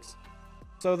 26.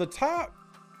 So the top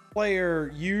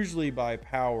player usually by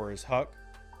power is Huck.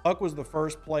 Huck was the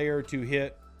first player to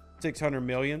hit 600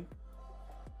 million.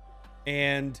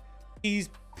 And he's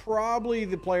probably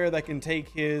the player that can take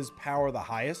his power the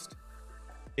highest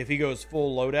if he goes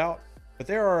full loadout. But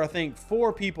there are, I think,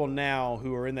 4 people now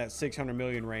who are in that 600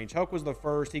 million range. Huck was the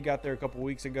first. He got there a couple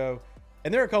weeks ago.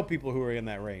 And there are a couple people who are in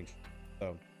that range.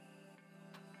 So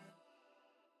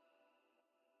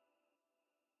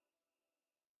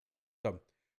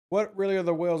what really are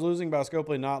the whales losing by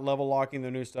Scopely not level locking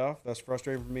their new stuff? That's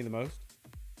frustrating for me the most.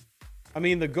 I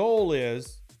mean, the goal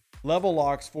is level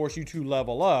locks force you to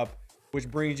level up, which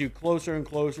brings you closer and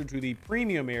closer to the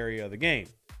premium area of the game,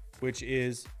 which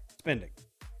is spending.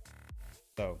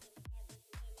 So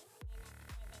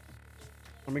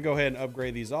let me go ahead and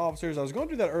upgrade these officers. I was going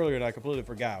to do that earlier and I completely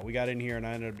forgot. We got in here and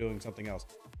I ended up doing something else.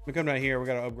 We come down here. We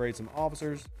got to upgrade some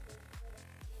officers.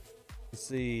 Let's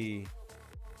see.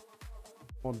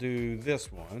 We'll do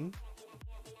this one.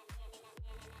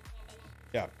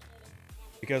 Yeah.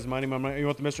 Because money. You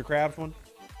want the Mr. Krabs one?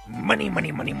 Money.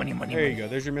 There you go.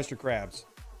 There's your Mr. Krabs.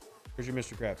 There's your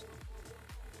Mr. Krabs.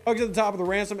 Huck's at the top of the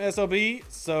Ransom SLB.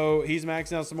 So he's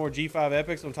maxing out some more G5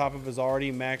 epics on top of his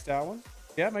already maxed out one.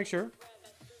 Yeah, make sure.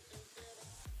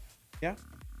 Yeah.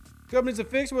 Companies to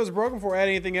fix what's broken before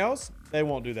adding anything else. They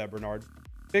won't do that, Bernard.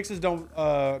 Fixes don't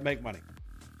make money.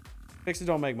 Fixes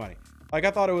don't make money. Like,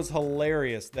 I thought it was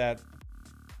hilarious that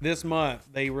this month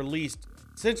they released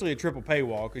essentially a triple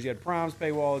paywall because you had Primes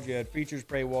paywall, you had Features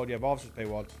paywall, you have Officers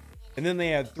paywall, and then they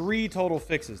had 3 total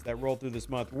fixes that rolled through this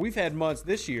month. We've had months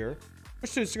this year,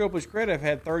 which to Scopely's credit, have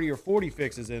had 30 or 40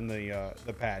 fixes in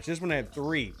the patch. This one had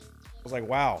 3. I was like,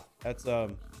 wow, that's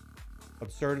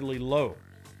absurdly low.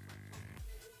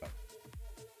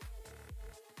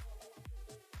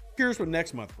 Curious what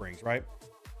next month brings, right?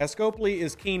 As Scopely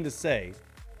is keen to say,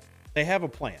 they have a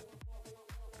plan.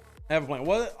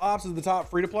 What ops is the top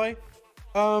free to play?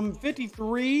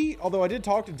 53, although I did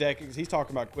talk to Deck because he's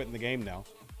talking about quitting the game now.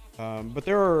 But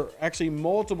there are actually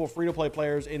multiple free to play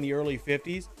players in the early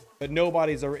 50s, but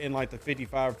nobody's in like the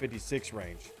 55 or 56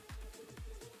 range.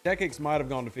 Deckix might have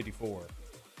gone to 54,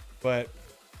 but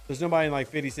there's nobody in like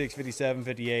 56, 57,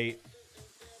 58.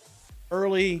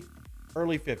 Early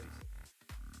 50s.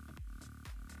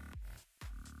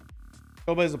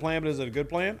 Nobody's a plan, but is it a good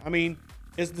plan? I mean,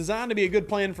 it's designed to be a good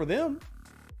plan for them,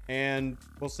 and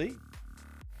we'll see.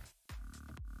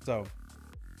 So,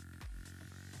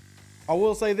 I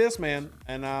will say this, man,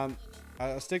 and I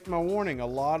stick to my warning. A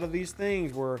lot of these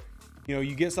things where, you know,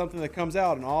 you get something that comes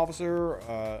out, an officer,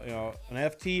 you know, an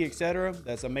FT, etc.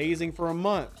 That's amazing for a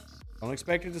month. Don't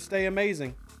expect it to stay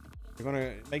amazing. You're going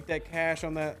to make that cash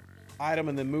on that item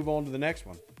and then move on to the next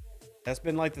one. That's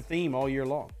been like the theme all year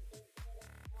long.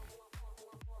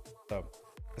 So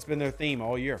that's been their theme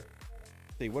all year.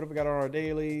 Let's see, what have we got on our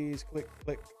dailies? Click,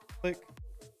 click, click.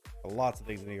 Lots of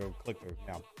things we need to go click through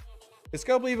now. Is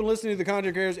Scopely even listening to the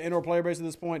content creators and or player base at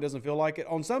this point? Doesn't feel like it.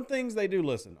 On some things they do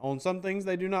listen. On some things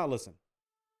they do not listen.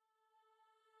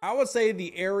 I would say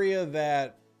the area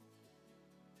that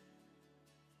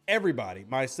everybody,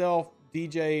 myself,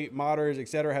 DJ, modders,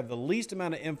 etc., have the least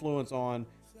amount of influence on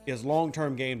is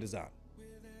long-term game design.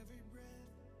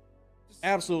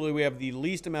 Absolutely, we have the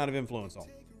least amount of influence on.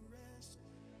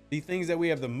 The things that we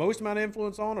have the most amount of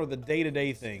influence on are the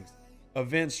day-to-day things.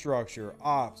 Event structure,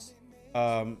 ops,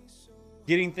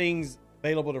 getting things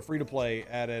available to free-to-play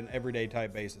at an everyday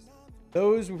type basis.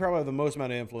 Those we probably have the most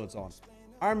amount of influence on.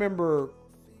 I remember,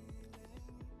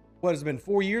 what has it been,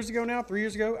 4 years ago now, 3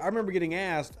 years ago? I remember getting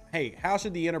asked, hey, how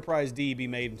should the Enterprise D be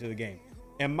made into the game?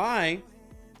 And my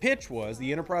pitch was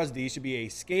the Enterprise D should be a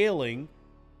scaling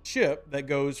ship that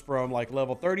goes from like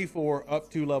level 34 up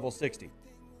to level 60.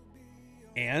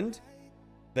 And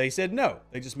they said no.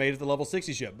 They just made it the level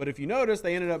 60 ship. But if you notice,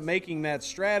 they ended up making that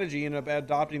strategy, ended up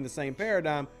adopting the same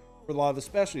paradigm for a lot of the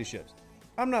specialty ships.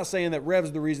 I'm not saying that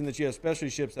Rev's the reason that you have specialty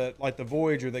ships that like the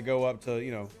Voyager that go up to,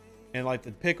 you know, and like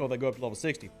the Pickle that go up to level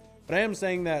 60. But I am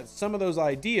saying that some of those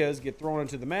ideas get thrown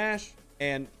into the mash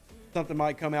and something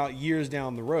might come out years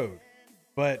down the road.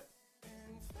 But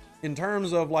in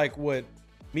terms of like what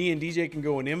me and DJ can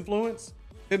go and influence,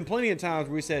 been plenty of times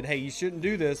where we said, hey, you shouldn't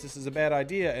do this. This is a bad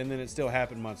idea. And then it still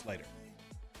happened months later.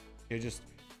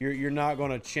 You're not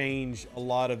going to change a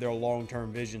lot of their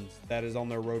long-term visions that is on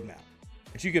their roadmap.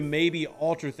 But you can maybe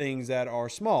alter things that are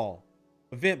small,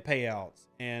 event payouts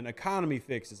and economy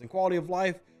fixes and quality of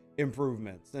life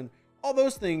improvements and all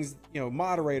those things, you know,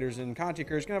 moderators and content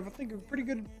creators can have, I think, a pretty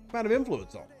good amount of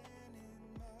influence on.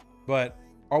 But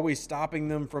are we stopping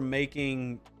them from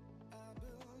making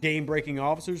game-breaking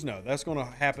officers? No, that's going to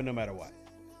happen no matter what.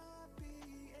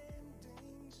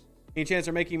 Any chance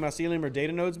they're making mycelium or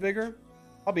data nodes bigger?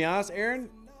 I'll be honest, Aaron,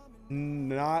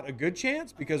 not a good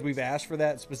chance because we've asked for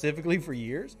that specifically for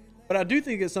years. But I do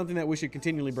think it's something that we should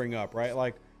continually bring up, right?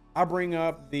 Like I bring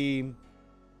up the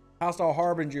Hostile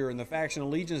Harbinger and the Faction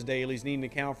Allegiance dailies needing to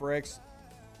account for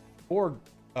X4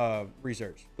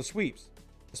 research, the sweeps,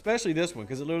 especially this one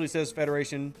because it literally says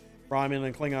Federation, Romulan,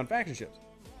 and Klingon faction ships.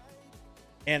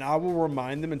 And I will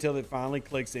remind them until it finally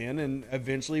clicks in, and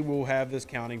eventually we'll have this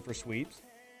counting for sweeps.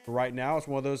 But right now, it's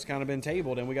one of those kind of been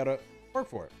tabled, and we got to work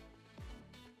for it.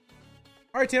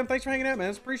 All right, Tim, thanks for hanging out, man.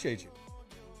 Appreciate you.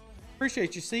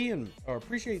 Appreciate seeing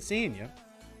you.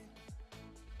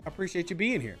 I appreciate you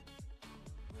being here.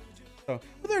 So,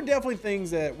 but there are definitely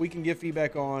things that we can give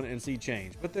feedback on and see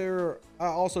change. But I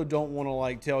also don't want to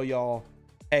like tell y'all,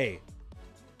 hey,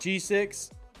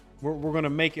 G6. We're going to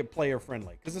make it player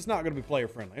friendly because it's not going to be player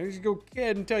friendly. I'm just go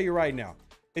ahead and tell you right now.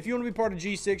 If you want to be part of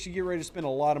G6, you get ready to spend a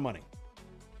lot of money.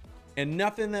 And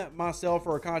nothing that myself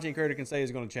or a content creator can say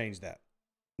is going to change that.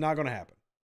 Not going to happen.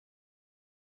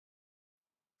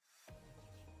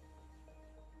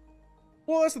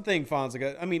 Well, that's the thing,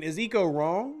 Fonzica. I mean, is Eco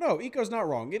wrong? No, Eco's not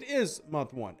wrong. It is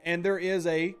month one. And there is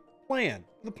a plan.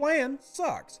 The plan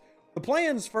sucks. The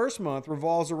plan's first month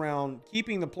revolves around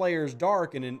keeping the players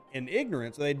dark and in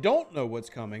ignorance so they don't know what's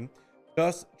coming,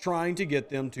 thus trying to get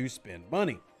them to spend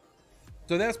money.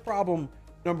 So that's problem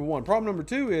number one. Problem number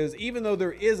two is even though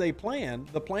there is a plan,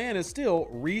 the plan is still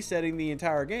resetting the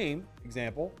entire game.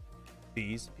 Example,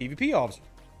 these PvP officers.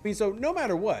 I mean, so no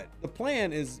matter what, the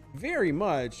plan is very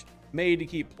much made to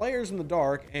keep players in the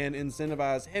dark and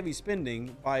incentivize heavy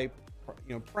spending by, you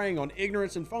know, preying on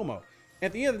ignorance and FOMO.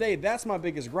 At the end of the day, that's my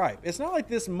biggest gripe. It's not like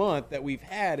this month that we've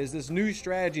had is this new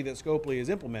strategy that Scopely is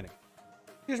implementing.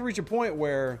 You just reach a point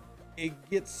where it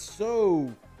gets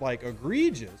so like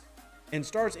egregious and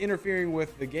starts interfering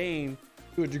with the game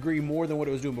to a degree more than what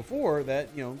it was doing before that,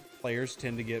 you know, players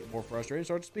tend to get more frustrated and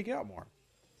start to speak out more.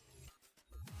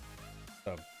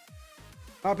 So, in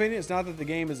my opinion, it's not that the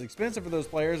game is expensive for those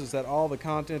players, it's that all the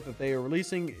content that they are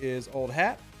releasing is old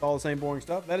hat, all the same boring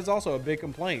stuff. That is also a big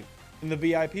complaint in the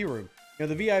VIP room. You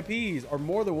know, the VIPs are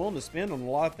more than willing to spend on a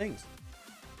lot of things,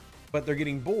 but they're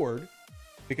getting bored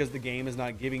because the game is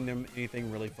not giving them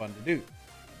anything really fun to do.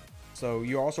 So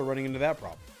you're also running into that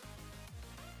problem.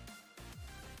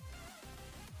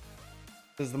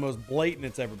 This is the most blatant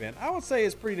it's ever been. I would say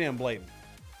it's pretty damn blatant.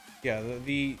 Yeah,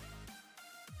 the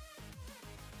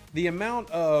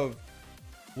amount of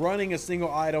running a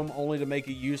single item only to make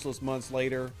it useless months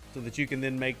later so that you can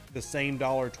then make the same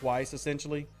dollar twice,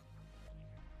 essentially.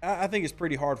 I think it's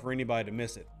pretty hard for anybody to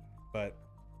miss it, but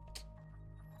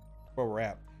where we're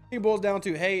at. It boils down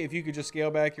to, hey, if you could just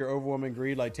scale back your overwhelming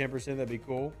greed like 10%, that'd be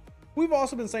cool. We've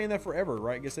also been saying that forever,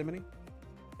 right, Gethsemane?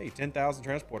 Hey, 10,000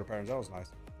 transporter patterns. That was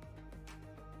nice.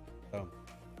 So,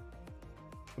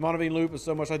 the Monavine loop is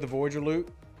so much like the Voyager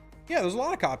loop. Yeah, there's a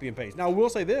lot of copy and paste. Now, I will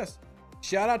say this.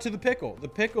 Shout out to the Pickle. The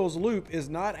Pickle's loop is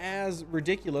not as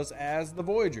ridiculous as the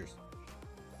Voyager's.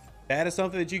 That is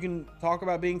something that you can talk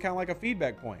about being kind of like a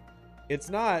feedback point. It's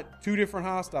not 2 different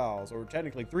hostiles, or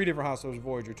technically 3 different hostiles with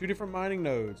Voyager, 2 different mining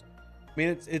nodes. I mean,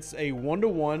 it's a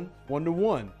 1-to-1,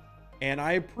 1-to-1. And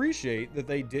I appreciate that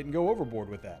they didn't go overboard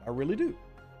with that. I really do.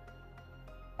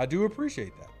 I do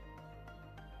appreciate that.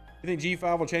 You think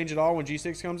G5 will change it all when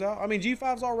G6 comes out? I mean,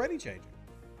 G5's already changing.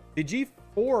 The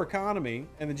G4 economy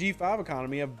and the G5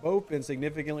 economy have both been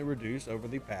significantly reduced over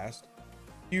the past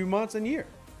few months and year.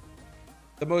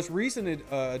 The most recent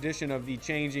addition of the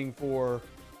changing for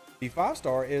the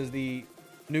 5-star is the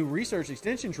new research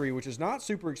extension tree, which is not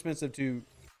super expensive to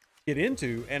get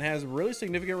into and has really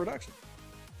significant reduction.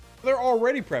 They're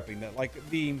already prepping that. Like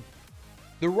the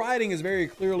writing is very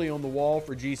clearly on the wall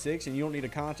for G6, and you don't need a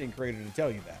content creator to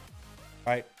tell you that,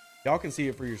 right? Y'all can see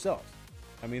it for yourselves.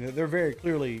 I mean, they're very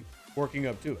clearly working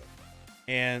up to it.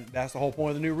 And that's the whole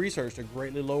point of the new research, to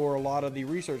greatly lower a lot of the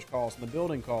research costs and the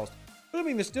building costs. But I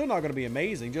mean, they're still not going to be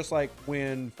amazing. Just like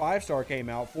when 5-star came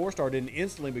out, 4-star didn't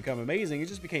instantly become amazing. It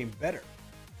just became better,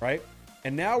 right?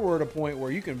 And now we're at a point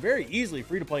where you can very easily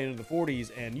free to play into the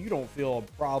 40s and you don't feel a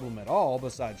problem at all,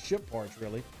 besides ship parts,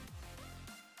 really.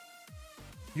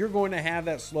 You're going to have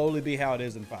that slowly be how it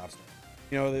is in 5-star.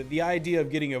 You know, the idea of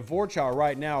getting a Vorchow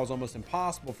right now is almost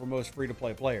impossible for most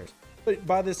free-to-play players. But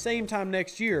by the same time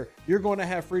next year, you're going to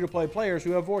have free-to-play players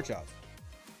who have Vorchows.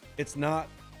 It's not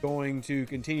going to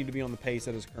continue to be on the pace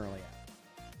that it's currently at.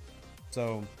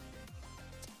 So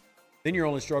then your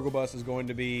only struggle bus is going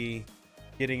to be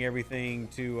getting everything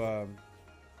to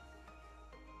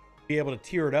be able to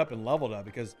tier it up and level it up,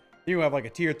 because then you have like a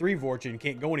tier 3 Vorcha and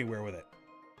can't go anywhere with it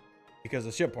because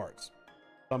of ship parts.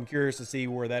 So I'm curious to see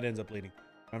where that ends up leading.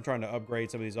 I'm trying to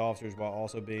upgrade some of these officers while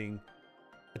also being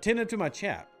attentive to my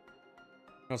chat.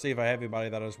 I'll see if I have anybody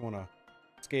that I just want to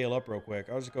scale up real quick.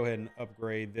 I'll just go ahead and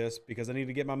upgrade this because I need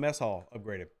to get my mess hall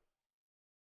upgraded.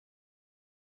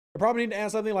 I probably need to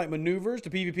add something like maneuvers to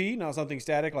PvP, not something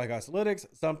static like isolytics,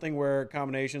 something where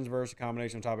combinations versus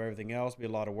combination on top of everything else be a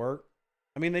lot of work.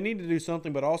 I mean, they need to do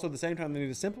something, but also at the same time, they need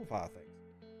to simplify things.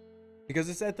 Because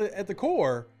it's at the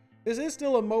core, this is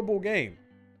still a mobile game.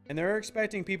 And they're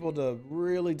expecting people to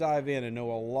really dive in and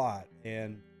know a lot.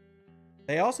 And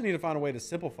they also need to find a way to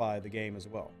simplify the game as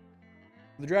well.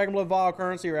 The Dragon Blood Vial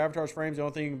currency or Avatar's frames the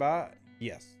only thing you can buy?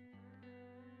 Yes.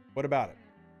 What about it?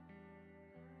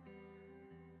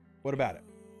 What about it?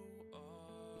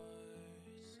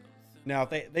 Now,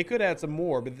 they could add some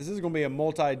more, but this is going to be a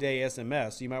multi-day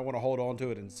SMS, so you might want to hold on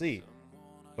to it and see.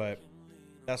 But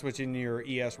that's what's in your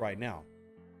ES right now.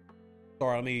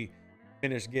 Sorry, let me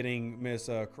finish getting Miss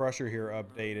Crusher here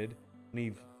updated.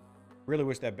 I really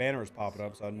wish that banner was popping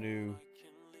up so I knew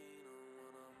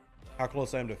how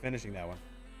close I am to finishing that one.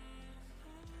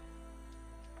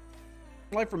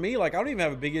 Like for me, like I don't even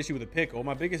have a big issue with the pickle.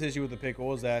 My biggest issue with the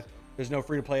pickle is that there's no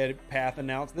free-to-play path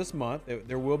announced this month.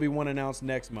 There will be one announced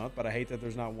next month, but I hate that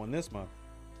there's not one this month.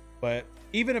 But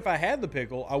even if I had the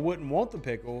pickle, I wouldn't want the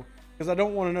pickle because I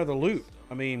don't want another loop.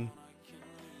 I mean,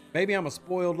 maybe I'm a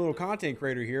spoiled little content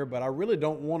creator here, but I really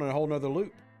don't want a whole nother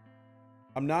loop.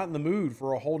 I'm not in the mood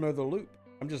for a whole nother loop.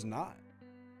 I'm just not.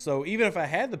 So even if I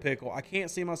had the pickle, I can't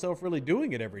see myself really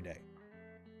doing it every day.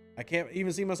 I can't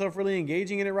even see myself really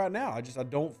engaging in it right now. I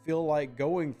don't feel like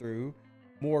going through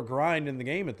more grind in the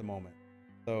game at the moment.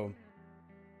 So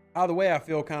either way, I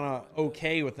feel kind of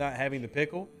okay with not having the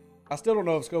pickle. I still don't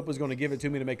know if Scope is going to give it to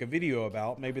me to make a video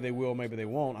about. Maybe they will, maybe they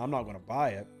won't. I'm not going to buy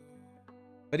it.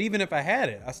 But even if I had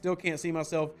it, I still can't see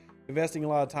myself investing a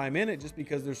lot of time in it just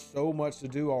because there's so much to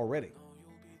do already.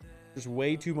 There's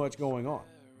way too much going on.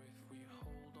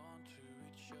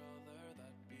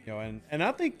 You know, and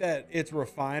I think that its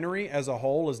refinery as a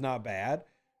whole is not bad.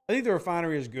 I think the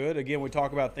refinery is good. Again, we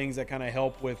talk about things that kind of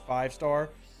help with 5-star.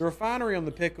 The refinery on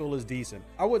the pickle is decent.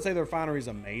 I wouldn't say the refinery is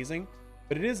amazing,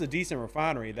 but it is a decent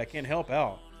refinery that can help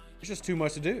out. It's just too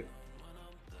much to do.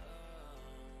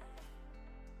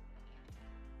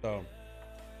 So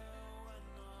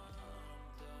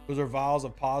those are vials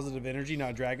of positive energy,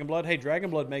 not Dragon Blood. Hey,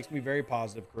 Dragon Blood makes me very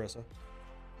positive, Carissa.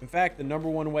 In fact, the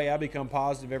 #1 way I become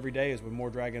positive every day is with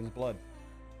more Dragon's Blood.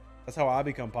 That's how I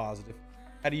become positive.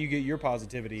 How do you get your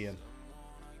positivity in?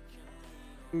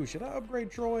 Ooh, should I upgrade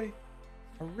Troy?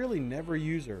 I really never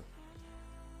use her.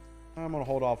 I'm going to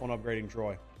hold off on upgrading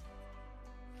Troy.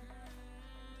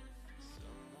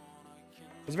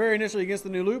 Was very initially against the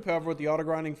new loop. However, with the auto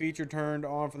grinding feature turned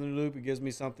on for the new loop, it gives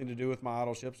me something to do with my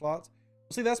idle ship slots.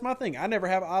 Well, see, that's my thing. I never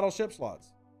have idle ship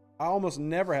slots. I almost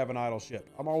never have an idle ship.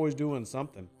 I'm always doing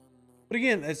something. But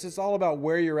again, it's just all about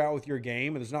where you're at with your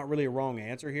game, and there's not really a wrong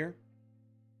answer here.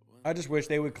 I just wish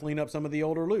they would clean up some of the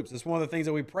older loops. It's one of the things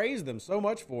that we praise them so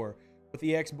much for with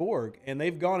the X-Borg, and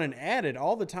they've gone and added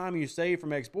all the time you save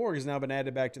from X-Borg has now been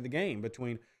added back to the game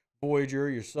between Voyager,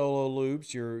 your solo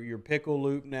loops, your pickle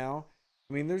loop now.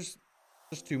 I mean, there's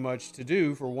just too much to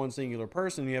do for one singular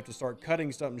person. You have to start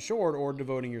cutting something short or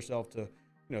devoting yourself to,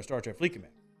 Star Trek Fleet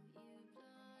Command.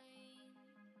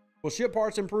 Will ship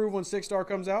parts improve when 6-star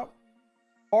comes out?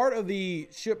 Part of the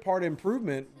ship part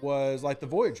improvement was like the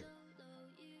Voyager.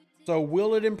 So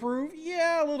will it improve?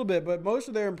 Yeah, a little bit, but most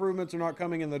of their improvements are not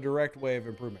coming in the direct way of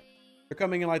improvement. They're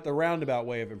coming in like the roundabout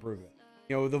way of improvement.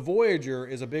 The Voyager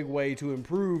is a big way to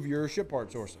improve your ship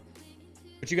part sourcing.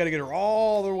 But you got to get her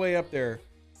all the way up there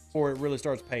before it really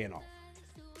starts paying off.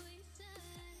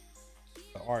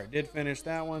 So, all right, did finish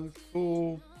that one.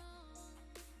 Cool.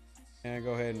 And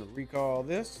go ahead and recall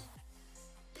this.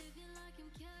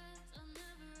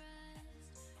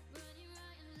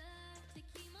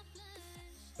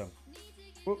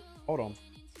 Whoop, hold on.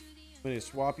 We need to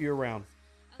swap you around.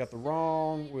 Got the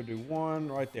wrong. We'll do one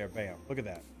right there. Bam. Look at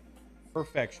that.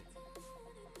 Perfection.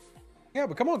 Yeah,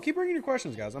 but come on. Keep bringing your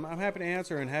questions, guys. I'm happy to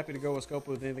answer and happy to go with scope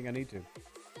with anything I need to.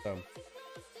 So,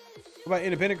 what about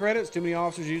independent credits? Too many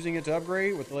officers using it to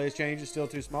upgrade with the latest changes still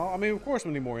too small? I mean, of course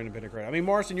we need more independent credit. I mean,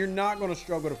 Marston, you're not going to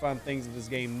struggle to find things that this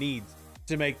game needs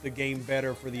to make the game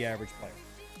better for the average player.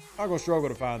 Not going to struggle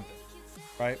to find things,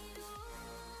 right?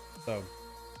 So,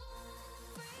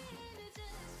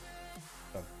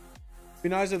 be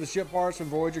nice if the ship parts from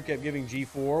Voyager kept giving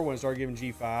G4 when it started giving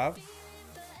G5.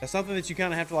 That's something that you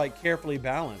kind of have to like carefully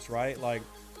balance, right? Like,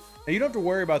 now you don't have to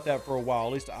worry about that for a while.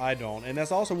 At least I don't. And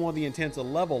that's also one of the intents of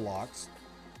level locks,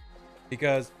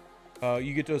 because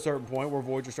you get to a certain point where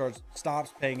Voyager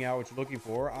stops paying out what you're looking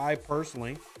for. I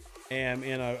personally am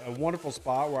in a wonderful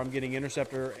spot where I'm getting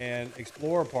Interceptor and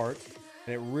Explorer parts,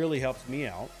 and it really helps me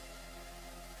out.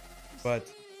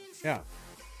 But yeah.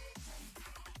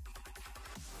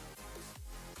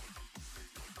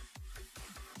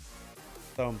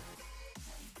 So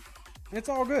it's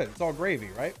all good. It's all gravy,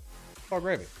 right? It's all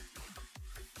gravy.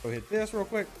 Go hit this real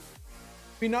quick.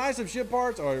 Be nice if ship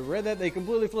parts, I read that they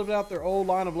completely flipped out their old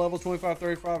line of levels 25,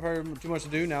 35, too much to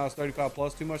do. Now it's 35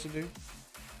 plus, too much to do.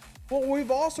 Well, we've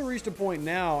also reached a point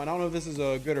now, and I don't know if this is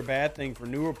a good or bad thing for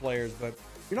newer players, but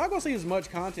you're not going to see as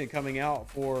much content coming out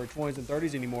for 20s and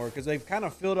 30s anymore because they've kind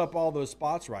of filled up all those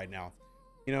spots right now.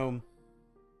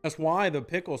 That's why the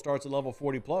pickle starts at level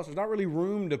 40 plus. There's not really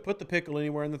room to put the pickle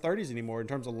anywhere in the 30s anymore in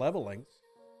terms of leveling.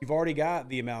 You've already got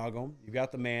the Amalgam. You've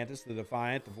got the Mantis, the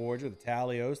Defiant, the Voyager, the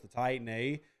Talios, the Titan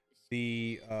A,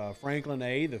 the Franklin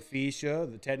A, the Fuchsia,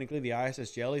 technically the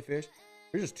ISS Jellyfish.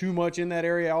 There's just too much in that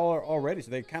area already, so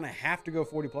they kind of have to go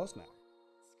 40 plus now.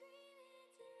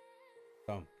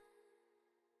 So.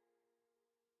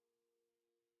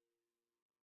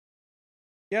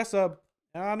 Yes,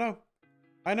 I know.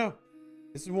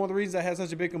 This is one of the reasons I had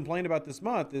such a big complaint about this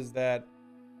month, is that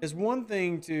it's one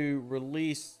thing to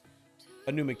release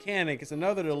a new mechanic. It's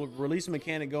another to release a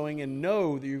mechanic going and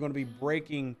know that you're going to be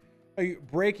breaking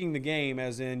the game,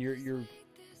 as in you're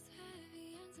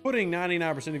putting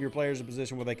 99% of your players in a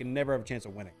position where they can never have a chance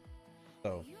of winning.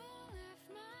 So,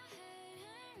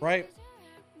 right?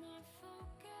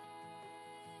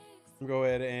 Go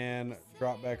ahead and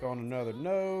drop back on another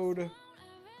node.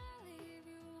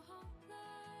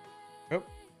 Yep.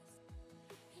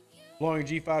 Blowing a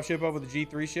G5 ship up with a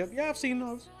G3 ship. Yeah, I've seen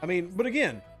those. I mean, but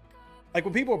again, like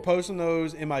when people are posting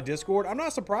those in my Discord, I'm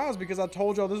not surprised because I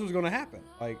told y'all this was going to happen.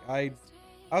 Like I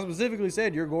specifically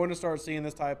said, you're going to start seeing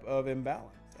this type of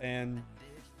imbalance. And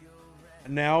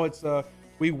now it's,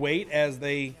 we wait as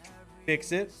they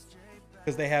fix it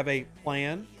because they have a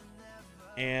plan.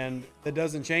 And that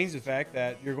doesn't change the fact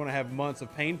that you're going to have months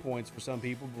of pain points for some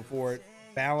people before it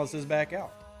balances back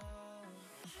out.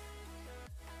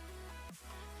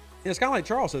 It's kind of like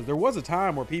Charles says, there was a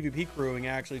time where PvP crewing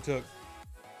actually took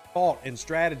thought and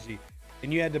strategy,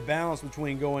 and you had to balance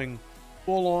between going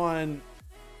full on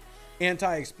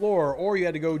anti-explorer, or you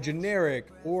had to go generic,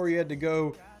 or you had to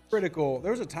go critical.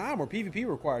 There was a time where PvP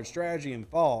required strategy and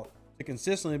thought to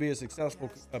consistently be a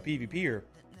successful PvPer.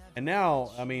 And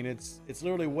now, I mean, it's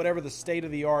literally whatever the state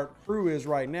of the art crew is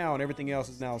right now, and everything else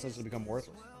has now essentially become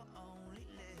worthless.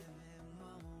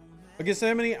 But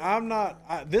Gethsemane,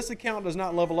 this account does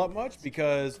not level up much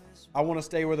because I want to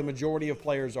stay where the majority of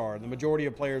players are. The majority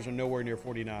of players are nowhere near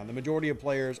 49. The majority of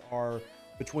players are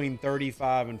between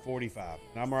 35 and 45,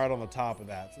 and I'm right on the top of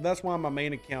that. So that's why my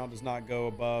main account does not go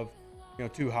above,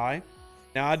 too high.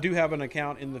 Now I do have an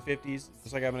account in the 50s,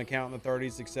 just like I have an account in the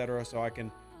 30s, etc. So I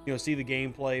can, see the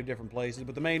gameplay of different places,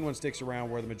 but the main one sticks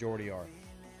around where the majority are.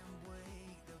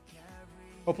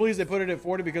 Oh, please, they put it at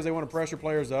 40 because they want to pressure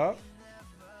players up.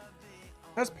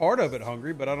 That's part of it,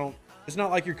 Hungry, but it's not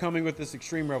like you're coming with this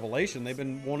extreme revelation. They've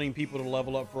been wanting people to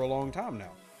level up for a long time now,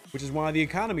 which is why the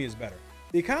economy is better.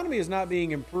 The economy is not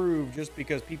being improved just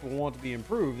because people want to be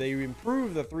improved. They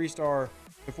improve the 3-star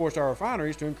and 4-star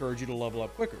refineries to encourage you to level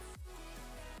up quicker.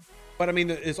 But I mean,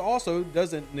 it also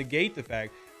doesn't negate the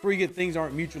fact where you get things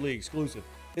aren't mutually exclusive.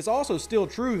 It's also still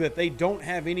true that they don't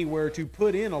have anywhere to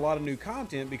put in a lot of new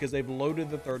content because they've loaded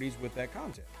the 30s with that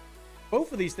content.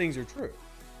 Both of these things are true.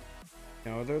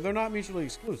 They're not mutually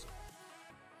exclusive.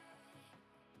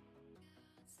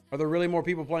 Are there really more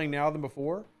people playing now than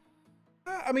before?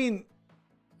 I mean,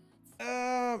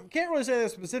 can't really say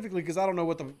that specifically because I don't know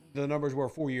what the numbers were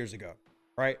 4 years ago,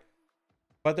 right?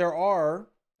 But there are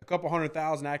a couple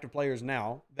 100,000 active players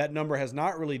now. That number has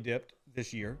not really dipped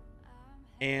this year.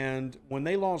 And when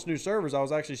they launched new servers, I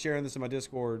was actually sharing this in my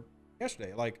Discord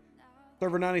yesterday. Like,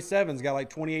 server 97's got like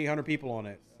 2,800 people on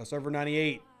it. Server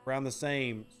 98, around the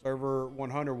same. Server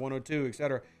 100, 102,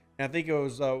 etc. And I think it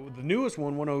was the newest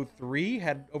one, 103,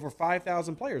 had over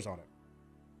 5,000 players on it.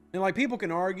 And like, people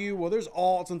can argue, well, there's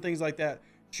alts and things like that.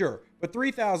 Sure, but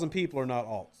 3,000 people are not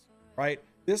alts, right?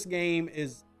 This game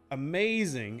is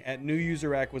amazing at new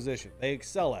user acquisition. They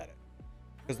excel at it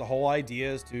because the whole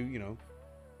idea is to,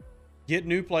 get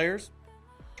new players,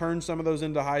 turn some of those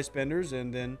into high spenders,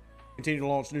 and then continue to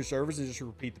launch new servers and just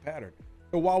repeat the pattern.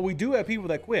 So while we do have people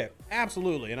that quit,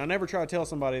 absolutely, and I never try to tell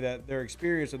somebody that their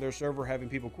experience of their server having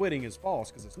people quitting is false,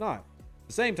 because it's not. At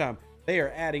the same time, they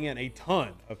are adding in a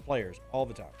ton of players all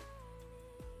the time.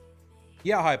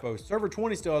 Yeah, Hypo, server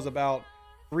 20 still has about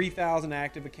 3,000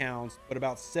 active accounts, but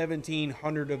about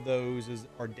 1,700 of those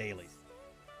are dailies.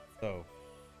 So,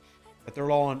 but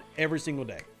they're all on every single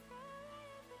day.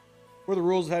 For the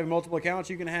rules of having multiple accounts,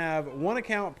 you can have one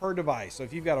account per device. So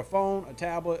if you've got a phone, a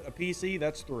tablet, a PC,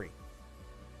 that's 3.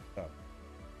 So,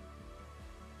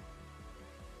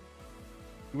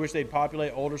 you wish they'd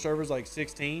populate older servers like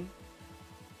 16?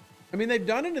 I mean, they've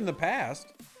done it in the past.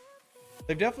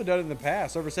 They've definitely done it in the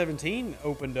past. Server 17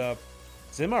 opened up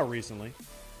semi-recently.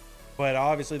 But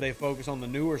obviously they focus on the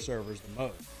newer servers the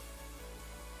most.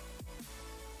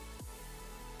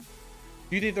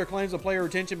 Do you think their claims of player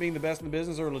retention being the best in the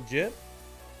business are legit?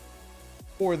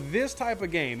 For this type of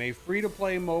game, a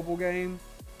free-to-play mobile game,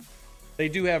 they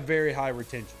do have very high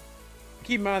retention.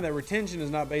 Keep in mind that retention is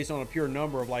not based on a pure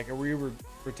number of like, we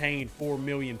retained 4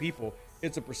 million people.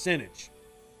 It's a percentage.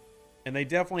 And they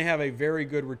definitely have a very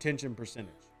good retention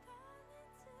percentage.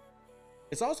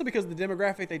 It's also because of the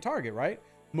demographic they target, right?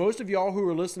 Most of y'all who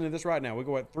are listening to this right now, we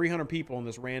go at 300 people on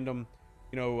this random,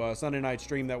 Sunday night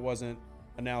stream that wasn't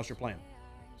announced or planned.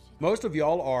 Most of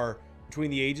y'all are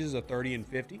between the ages of 30 and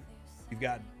 50. You've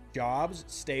got jobs,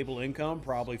 stable income,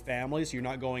 probably families, so you're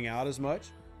not going out as much.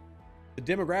 The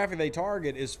demographic they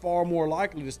target is far more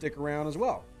likely to stick around as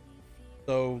well.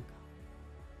 So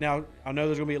now I know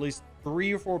there's going to be at least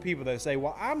 3 or 4 people that say,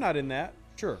 well, I'm not in that.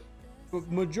 Sure. But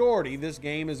majority, this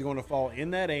game is going to fall in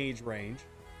that age range.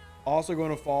 Also going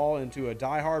to fall into a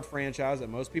die-hard franchise that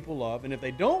most people love. And if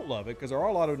they don't love it, because there are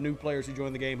a lot of new players who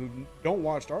join the game who don't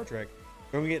watch Star Trek,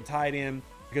 they're going to get tied in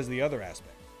because of the other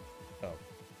aspects. So,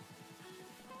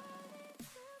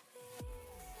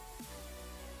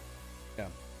 yeah.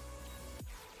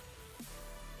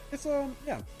 It's,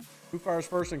 yeah. Who fires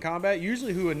first in combat?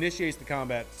 Usually who initiates the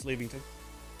combat, Sleevington.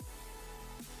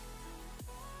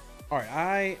 All right,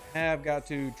 I have got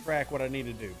to track what I need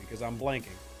to do because I'm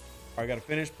blanking. All right, I got to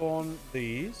finish pulling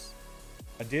these.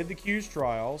 I did the Q's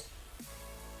trials.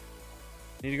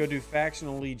 Need to go do faction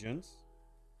allegiance.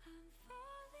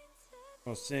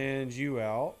 I'll send you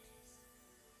out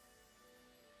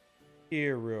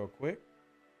here real quick.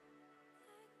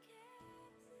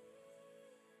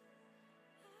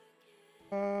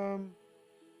 I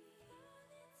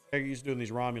get used to doing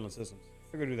these Romulan systems.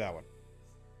 I'll go do that one.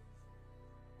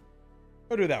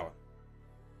 Go do that one.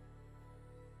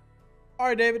 All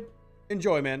right, David.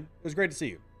 Enjoy, man. It was great to see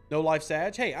you. No Life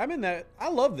Sag. Hey, I'm in that. I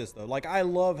love this, though. Like, I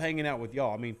love hanging out with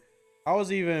y'all. I mean, I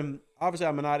was even... Obviously,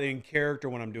 I'm not in character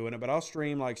when I'm doing it, but I'll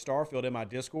stream, like, Starfield in my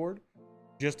Discord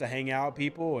just to hang out with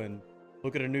people and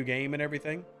look at a new game and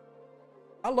everything.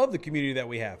 I love the community that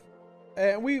we have.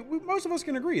 And we most of us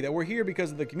can agree that we're here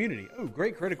because of the community. Oh,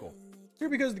 great critical. Here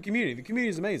because of the community. The community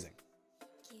is amazing.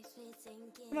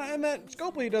 And that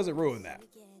Scopely doesn't ruin that.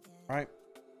 All right?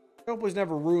 Scopely's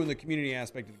never ruined the community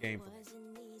aspect of the game for me.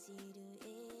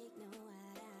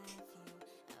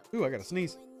 Ooh, I got to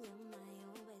sneeze.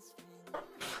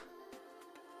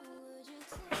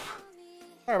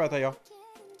 Sorry about that, y'all.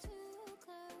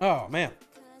 Oh, man.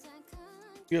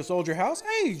 You have sold your house?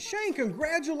 Hey, Shane,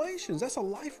 congratulations. That's a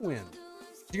life win.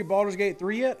 Did you get Baldur's Gate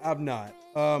 3 yet? I've not.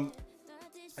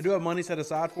 I do have money set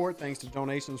aside for it, thanks to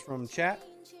donations from chat.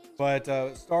 But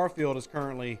Starfield has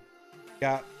currently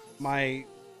got my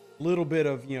little bit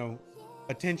of,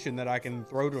 attention that I can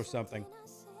throw to something.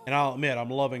 And I'll admit, I'm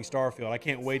loving Starfield. I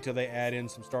can't wait till they add in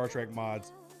some Star Trek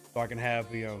mods so I can have,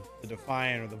 the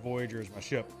Defiant or the Voyager as my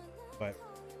ship. But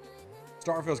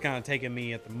Starfield's kind of taking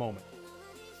me at the moment.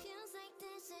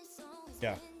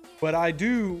 Yeah. But I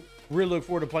do really look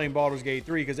forward to playing Baldur's Gate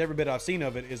 3 because every bit I've seen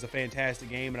of it is a fantastic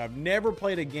game, and I've never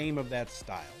played a game of that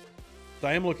style. So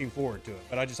I am looking forward to it,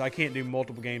 but I can't do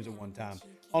multiple games at one time.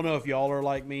 I don't know if y'all are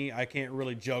like me. I can't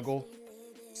really juggle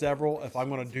several. If I'm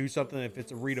going to do something, if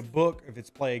it's read a book, if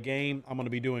it's play a game, I'm going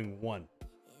to be doing one.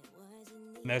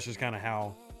 And that's just kind of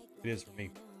how it is for me.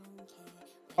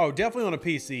 Oh, definitely on a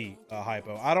PC,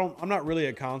 Hypo. I'm not really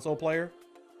a console player.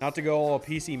 Not to go all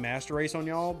PC master race on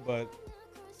y'all, but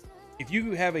if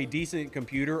you have a decent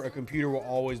computer, a computer will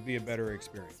always be a better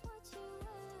experience.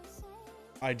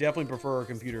 I definitely prefer a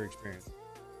computer experience.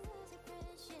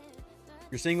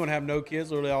 You're single and have no kids,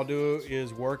 literally all I do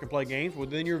is work and play games. Well,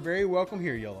 then you're very welcome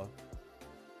here, Yellow.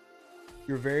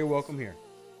 You're very welcome here.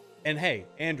 And hey,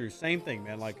 Andrew, same thing,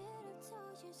 man. Like,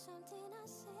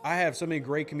 I have so many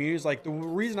great communities. Like, the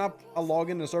reason I log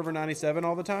into Server 97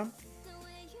 all the time,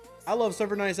 I love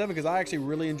Server 97 because I actually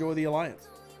really enjoy the Alliance.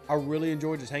 I really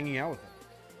enjoy just hanging out with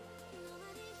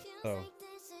them.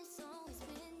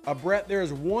 So, Brett, there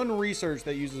is one research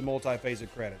that uses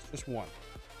multi-phasic credits. Just one.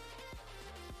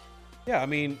 Yeah, I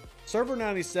mean, Server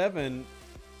 97,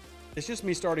 it's just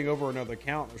me starting over another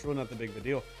account. It's really not that big of a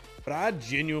deal. But I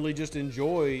genuinely just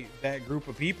enjoy that group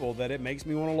of people that it makes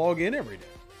me want to log in every day.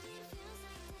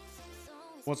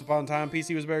 Once upon a time,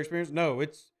 PC was a better experience. No,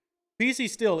 PC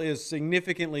still is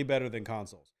significantly better than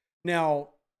consoles. Now,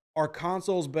 are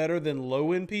consoles better than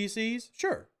low-end PCs?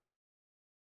 Sure.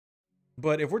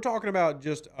 But if we're talking about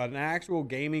just an actual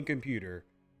gaming computer,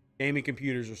 gaming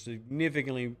computers are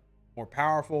significantly more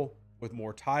powerful, with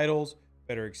more titles,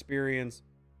 better experience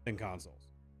than consoles.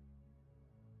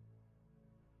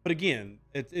 But again,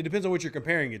 it depends on what you're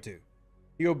comparing it to.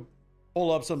 You go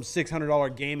pull up some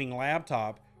 $600 gaming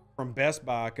laptop from Best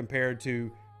Buy compared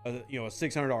to a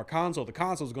 $600 console. The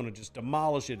console is going to just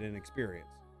demolish it in experience.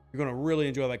 You're going to really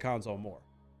enjoy that console more.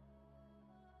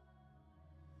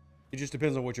 It just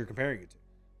depends on what you're comparing it to.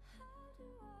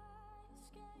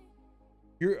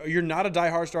 You're not a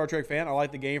diehard Star Trek fan. I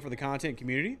like the game for the content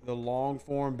community. The long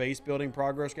form base building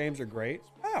progress games are great.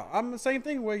 Oh, I'm the same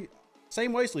way,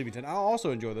 Sleepington. I also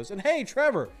enjoy this. And hey,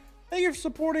 Trevor, thank you for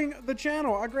supporting the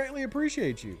channel. I greatly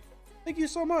appreciate you. Thank you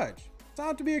so much.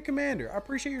 Time to be a commander. I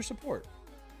appreciate your support.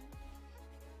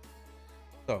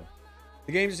 So,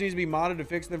 the game just needs to be modded to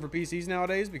fix them for PCs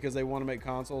nowadays because they want to make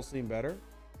consoles seem better.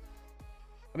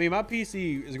 I mean, my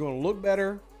PC is going to look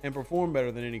better and perform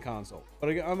better than any console.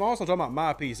 But I'm also talking about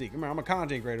my PC. Remember, I'm a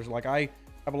content creator, so like I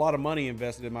have a lot of money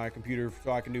invested in my computer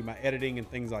so I can do my editing and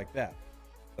things like that.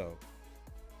 So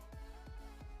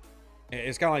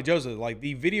it's kind of like Joseph. Like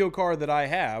the video card that I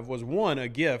have was a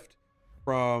gift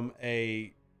from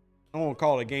I don't want to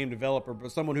call it a game developer,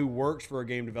 but someone who works for a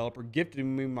game developer gifted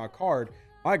me my card.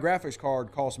 My graphics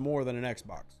card costs more than an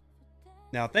Xbox.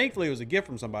 Now, thankfully, it was a gift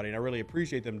from somebody, and I really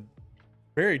appreciate them.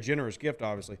 Very generous gift,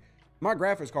 obviously. My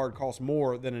graphics card costs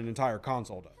more than an entire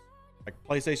console does. Like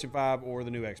PlayStation 5 or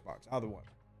the new Xbox, either one.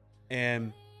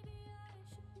 And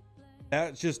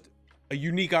that's just a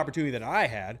unique opportunity that I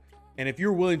had. And if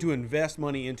you're willing to invest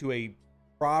money into a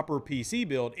proper PC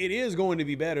build, it is going to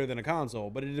be better than a console,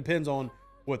 but it depends on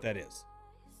what that is.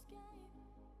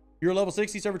 You're a level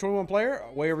 60 server 21 player,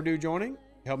 way overdue joining.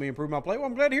 Help me improve my play. Well,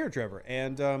 I'm glad to hear it, Trevor.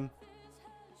 And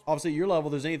obviously, at your level,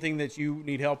 there's anything that you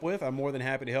need help with, I'm more than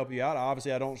happy to help you out.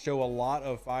 Obviously, I don't show a lot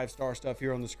of 5-star stuff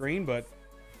here on the screen, but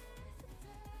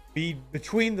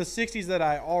between the 60s that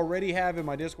I already have in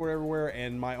my Discord everywhere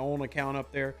and my own account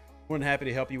up there, more than happy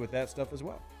to help you with that stuff as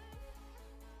well.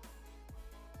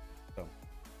 So,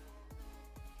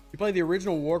 you played the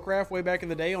original Warcraft way back in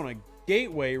the day on a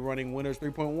gateway running Windows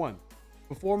 3.1.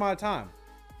 Before my time.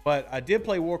 But I did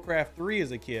play Warcraft 3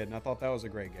 as a kid, and I thought that was a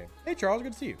great game. Hey, Charles,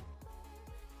 good to see you.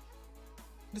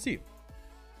 Good to see you.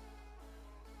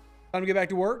 Time to get back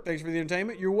to work. Thanks for the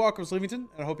entertainment. You're welcome, Sleevington. And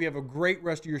I hope you have a great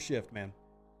rest of your shift, man.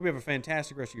 Hope you have a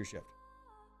fantastic rest of your shift.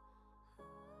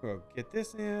 We'll get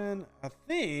this in. I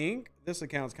think this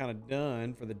account's kind of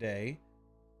done for the day.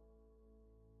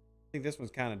 I think this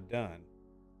one's kind of done.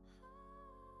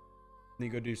 Need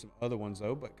to go do some other ones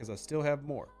though, but because I still have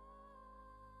more.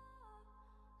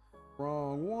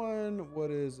 Wrong one. What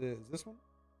is it? Is this one?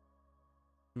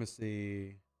 Let me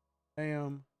see.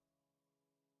 Bam.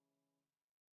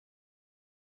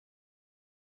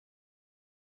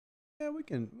 Yeah, we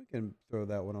can throw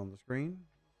that one on the screen.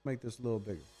 Make this a little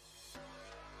bigger.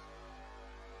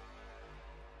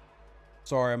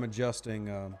 Sorry, I'm adjusting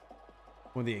one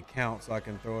of the accounts so I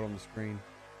can throw it on the screen.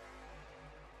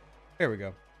 There we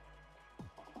go.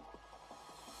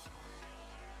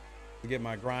 To get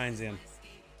my grinds in.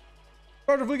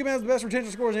 Sergeant Fleekin has the best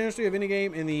retention scores in the industry of any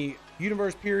game in the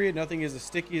universe, period. Nothing is as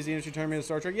sticky as the industry tournament of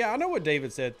Star Trek. Yeah, I know what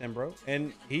David said then, bro.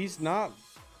 And he's not,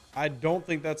 I don't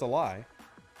think that's a lie.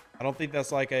 I don't think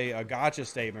that's like a gotcha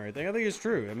statement or anything. I think it's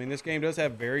true. I mean, this game does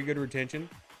have very good retention.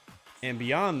 And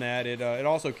beyond that, it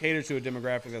also caters to a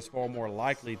demographic that's far more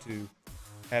likely to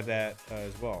have that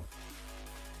as well.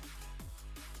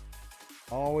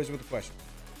 Always with the question.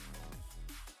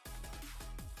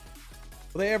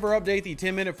 Will they ever update the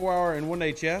 10-minute, 4-hour, and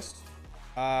 1-day chest?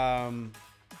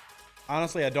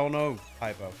 Honestly, I don't know,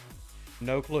 Hypo.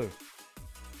 No clue.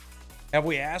 Have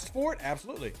we asked for it?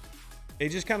 Absolutely. It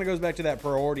just kind of goes back to that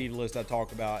priority list I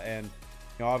talked about. And, you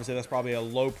know, obviously that's probably a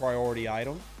low priority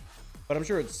item. But I'm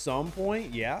sure at some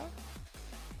point, yeah.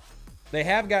 They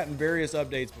have gotten various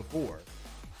updates before.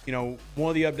 You know, one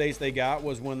of the updates they got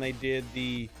was when they did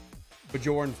the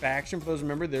Bajoran faction. For those who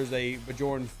remember, there's a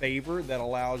Bajoran favor that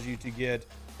allows you to get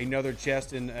another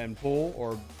chest and pull,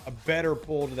 or a better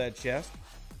pull to that chest.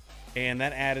 And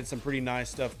that added some pretty nice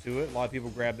stuff to it. A lot of people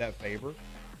grabbed that favor.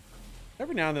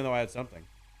 Every now and then they'll add something.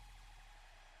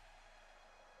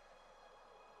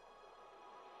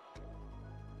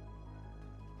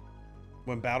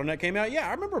 When BattleNet came out, yeah,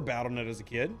 I remember BattleNet as a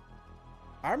kid.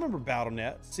 I remember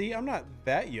BattleNet. See, I'm not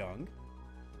that young.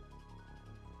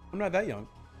 I'm not that young.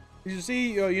 Did you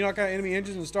see, you knock out enemy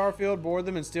engines in Starfield, board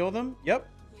them, and steal them? Yep,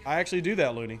 I actually do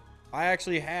that, Looney. I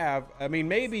actually have. I mean,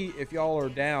 maybe if y'all are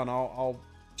down, I'll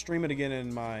stream it again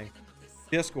in my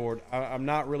Discord. I'm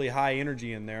not really high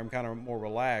energy in there. I'm kind of more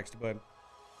relaxed, but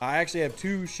I actually have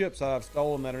 2 ships that I've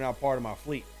stolen that are now part of my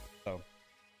fleet. So,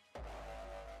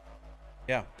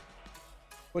 yeah.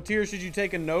 What tier should you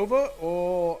take a Nova?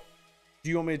 Or do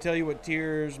you want me to tell you what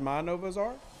tiers my Novas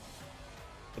are?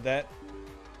 Would that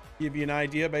give you an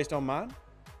idea based on mine?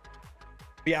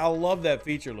 But yeah, I love that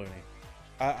feature, Looney.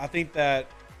 I think that,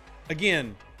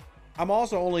 again, I'm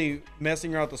also only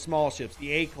messing around with the small ships,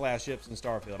 the A-class ships in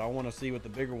Starfield. I want to see what the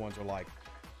bigger ones are like.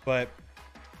 But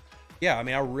yeah, I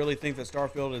mean, I really think that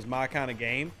Starfield is my kind of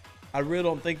game. I really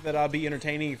don't think that I'd be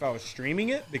entertaining if I was streaming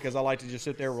it, because I like to just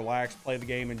sit there, relax, play the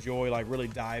game, enjoy, like really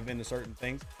dive into certain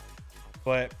things.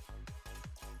 But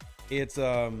it's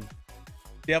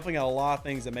definitely got a lot of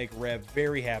things that make Rev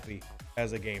very happy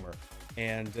as a gamer.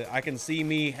 And I can see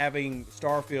me having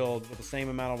Starfield with the same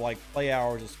amount of like play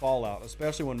hours as Fallout,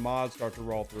 especially when mods start to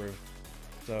roll through.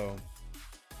 So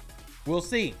we'll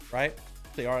see, right?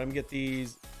 See, all right, let me get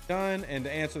these done. And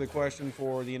to answer the question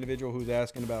for the individual who's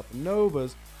asking about the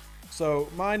Novas. So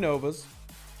my Novas,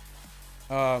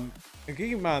 and keep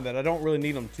in mind that I don't really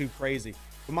need them too crazy,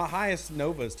 but my highest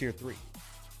Nova is tier 3.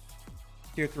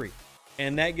 Tier 3.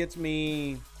 And that gets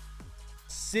me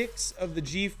 6 of the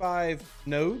G5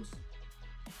 nodes,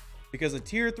 because a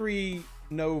tier 3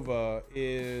 Nova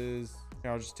is,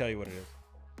 I'll just tell you what it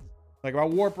is. Like my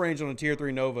warp range on a tier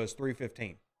 3 Nova is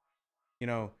 315. You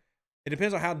know, it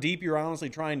depends on how deep you're honestly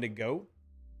trying to go.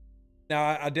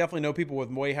 Now, I definitely know people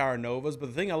with way higher Novas, but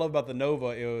the thing I love about the Nova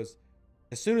is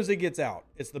as soon as it gets out,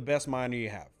 it's the best miner you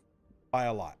have by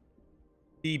a lot.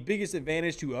 The biggest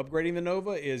advantage to upgrading the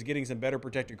Nova is getting some better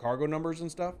protected cargo numbers and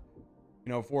stuff.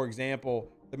 You know, for example,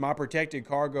 my protected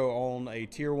cargo on a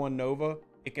tier 1 Nova,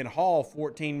 it can haul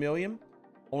 14 million,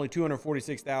 only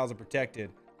 246,000 protected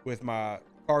with my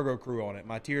cargo crew on it.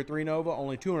 My tier 3 Nova,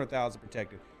 only 200,000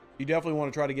 protected. You definitely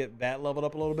want to try to get that leveled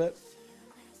up a little bit.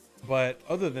 But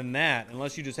other than that,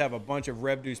 unless you just have a bunch of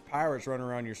Revduce pirates running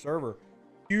around your server,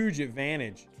 huge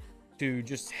advantage to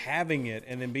just having it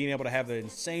and then being able to have the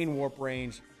insane warp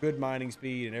range, good mining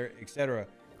speed, and etc.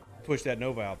 Push that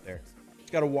Nova out there.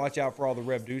 Just got to watch out for all the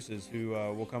Revduces who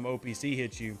will come OPC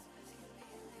hit you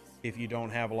if you don't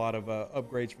have a lot of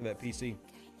upgrades for that PC.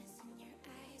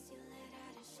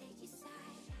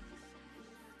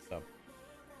 So,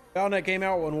 BattleNet came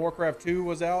out when Warcraft 2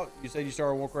 was out. You said you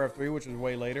started Warcraft 3, which was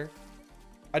way later.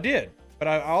 I did, but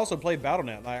I also played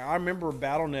BattleNet. Like, I remember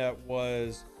BattleNet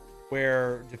was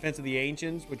where Defense of the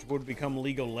Ancients, which would become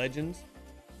League of Legends,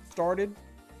 started.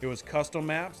 It was custom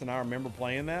maps, and I remember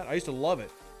playing that. I used to love it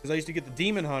because I used to get the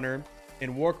Demon Hunter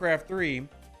in Warcraft 3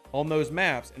 on those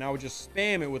maps, and I would just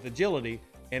spam it with agility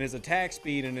and his attack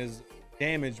speed and his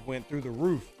damage went through the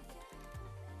roof.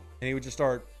 And he would just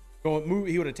start going,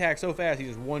 he would attack so fast, he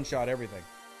just one-shot everything.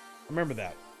 I remember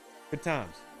that. Good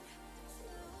times.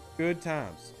 Good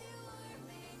times.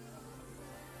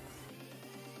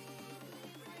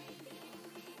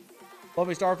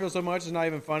 Loving Starfield so much, it's not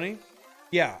even funny.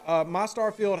 Yeah, my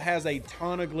Starfield has a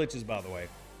ton of glitches, by the way.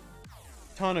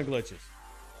 Ton of glitches.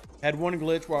 Had one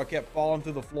glitch where I kept falling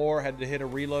through the floor, had to hit a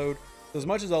reload. So as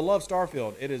much as I love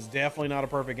Starfield, it is definitely not a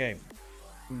perfect game.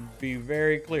 Be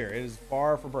very clear, it is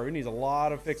far from perfect. It needs a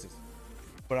lot of fixes,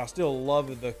 but I still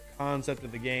love the concept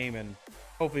of the game, and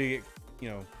hopefully it, you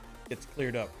know, gets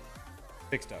cleared up,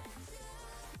 fixed up,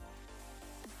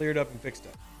 cleared up and fixed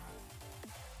up.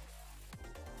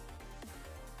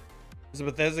 It's a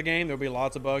Bethesda game. There'll be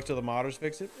lots of bugs till the modders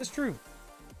fix it. It's true,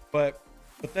 but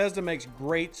Bethesda makes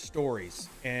great stories,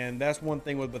 and that's one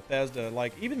thing with Bethesda.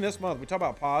 Like even this month, we talk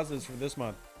about positives for this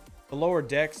month. The Lower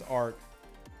Decks arc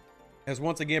has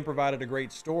once again provided a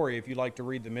great story if you like to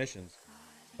read the missions.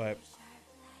 But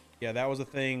yeah, that was a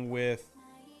thing with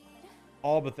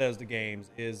all Bethesda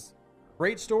games, is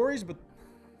great stories, but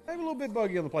maybe a little bit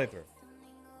buggy on the playthrough.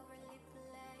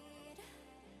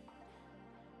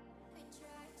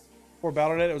 Before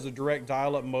Battle.net, it was a direct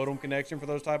dial-up modem connection for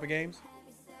those type of games.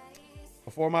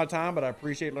 Before my time, but I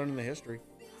appreciate learning the history.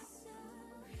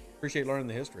 Appreciate learning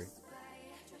the history.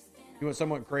 You went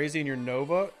somewhat crazy in your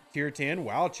Nova tier 10.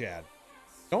 Wow, Chad.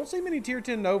 Don't see many tier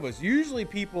 10 Novas. Usually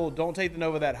people don't take the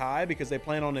Nova that high because they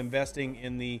plan on investing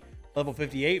in the level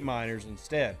 58 miners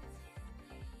instead.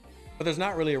 But there's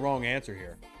not really a wrong answer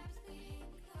here.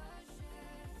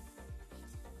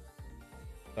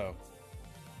 So.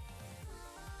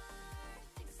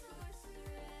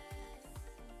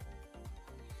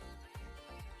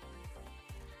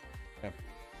 Yeah.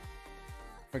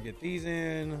 I'll get these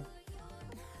in.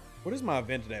 What is my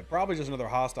event today? Probably just another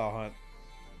hostile hunt.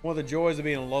 One of the joys of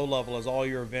being a low level is all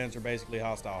your events are basically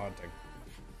hostile hunting.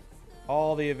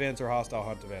 All the events are hostile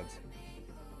hunt events.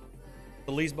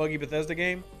 The least buggy Bethesda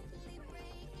game?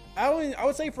 I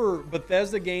would say for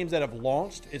Bethesda games that have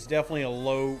launched, it's definitely a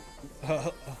low...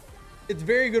 it's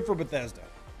very good for Bethesda.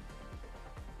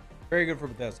 Very good for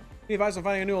Bethesda. Any advice on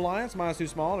finding a new alliance? Mine's too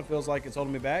small and it feels like it's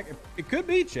holding me back. It could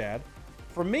be, Chad.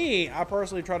 For me, I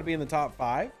personally try to be in the top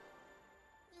 5.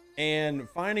 And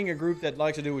finding a group that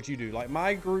likes to do what you do. Like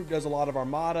my group does a lot of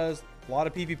armadas, a lot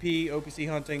of PvP, OPC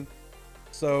hunting.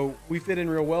 So we fit in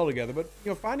real well together. But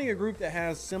you know, finding a group that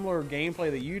has similar gameplay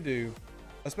that you do,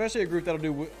 especially a group that'll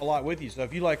do a lot with you. So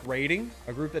if you like raiding,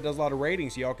 a group that does a lot of raiding,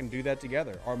 so y'all can do that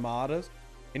together. Armadas,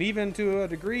 and even to a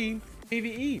degree,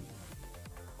 PvE.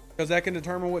 Because that can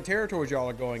determine what territories y'all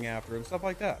are going after and stuff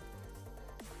like that.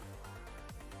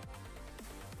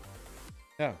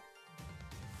 Yeah.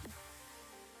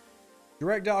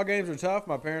 Direct dial games are tough.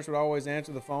 My parents would always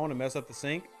answer the phone and mess up the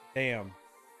sync. Damn.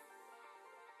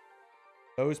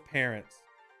 Those parents.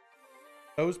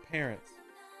 Those parents.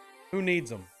 Who needs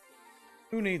them?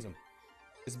 Who needs them?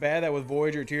 It's bad that with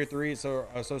Voyager tier 3, it's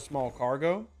so small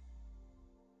cargo.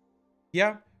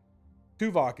 Yeah.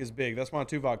 Tuvok is big. That's why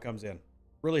Tuvok comes in.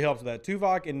 Really helps with that.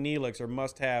 Tuvok and Neelix are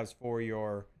must-haves for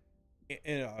your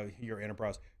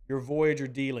Enterprise. Your Voyager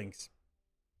dealings.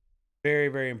 Very,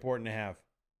 very important to have.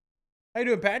 How you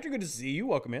doing, Patrick? Good to see you.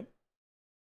 Welcome in.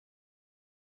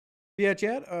 Yeah,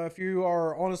 Chad, if you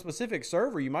are on a specific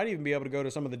server, you might even be able to go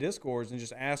to some of the Discords and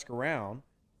just ask around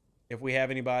if we have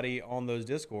anybody on those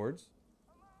Discords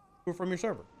who are from your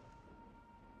server.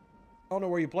 I don't know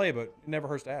where you play, but it never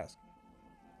hurts to ask.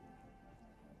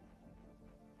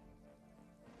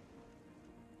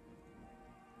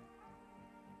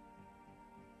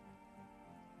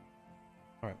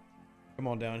 All right, come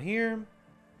on down here.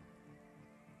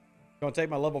 Gonna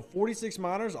take my level 46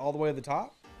 miners all the way to the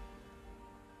top.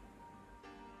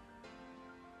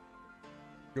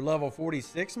 Your level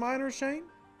 46 miners, Shane?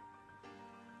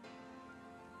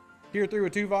 Tier 3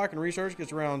 with Tuvok and research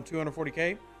gets around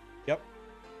 240k. Yep.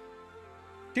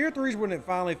 Tier 3 is when it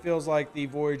finally feels like the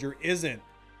Voyager isn't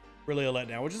really a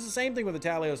letdown, which is the same thing with the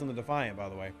Talios and the Defiant, by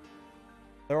the way.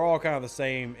 They're all kind of the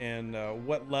same in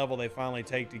what level they finally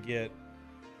take to get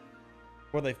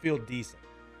where they feel decent.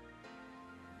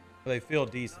 They feel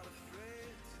decent.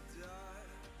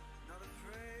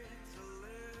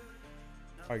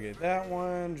 I get that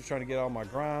one. Just trying to get all my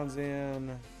grinds in.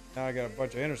 Now I got a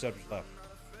bunch of interceptors left.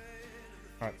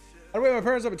 All right. I'd wake my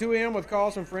parents up at 2 a.m. with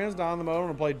calls from friends down the modem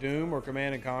to play Doom or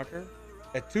Command and Conquer.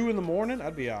 At 2 in the morning,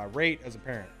 I'd be irate as a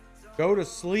parent. Go to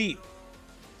sleep.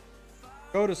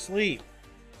 Go to sleep.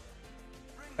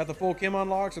 Got the full Kim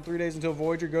unlock, so 3 days until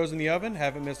Voyager goes in the oven.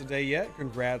 Haven't missed a day yet.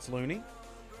 Congrats, Looney.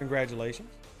 Congratulations.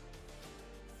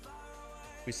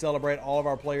 We celebrate all of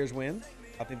our players' wins.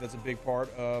 I think that's a big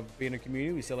part of being a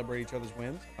community. We celebrate each other's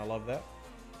wins. I love that.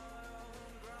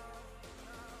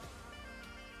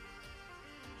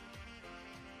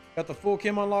 Got the full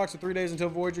Kim unlocks for 3 days until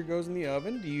Voyager goes in the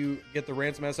oven. Do you get the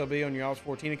Ransom SLB on your Ops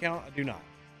 14 account? I do not.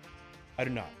 I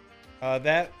do not.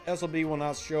 That SLB will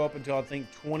not show up until I think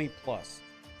 20 plus.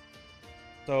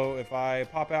 So if I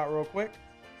pop out real quick,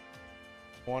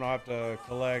 one, I'll have to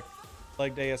collect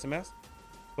leg day SMS.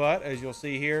 But as you'll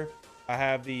see here, I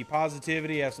have the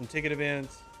positivity, I have some ticket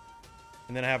events,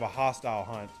 and then I have a hostile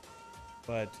hunt,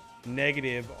 but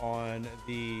negative on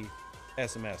the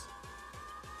SMS.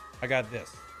 I got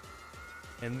this.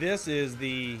 And this is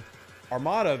the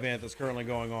Armada event that's currently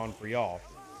going on for y'all.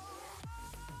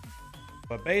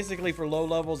 But basically for low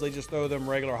levels, they just throw them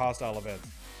regular hostile events.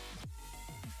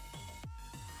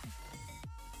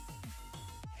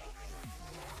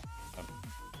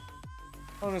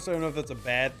 I don't necessarily know if that's a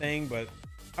bad thing, but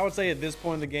I would say at this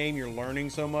point in the game, you're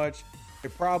learning so much.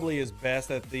 It probably is best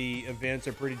that the events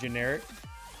are pretty generic.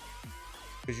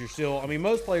 Because you're still, I mean,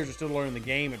 most players are still learning the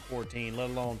game at 14,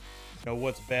 let alone know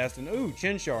what's best. And ooh,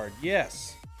 chin shard,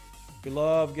 yes. We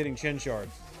love getting chin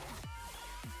shards.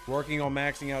 Working on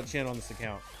maxing out chin on this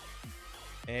account.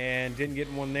 And didn't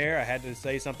get one there. I had to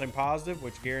say something positive,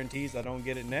 which guarantees I don't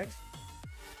get it next.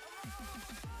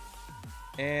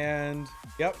 And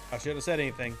yep, I shouldn't have said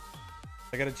anything.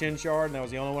 I got a chin shard, and that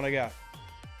was the only one I got.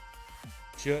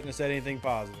 Shouldn't have said anything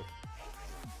positive.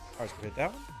 All right, so hit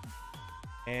that one.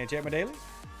 And check my dailies.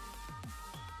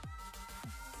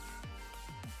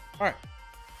 All right.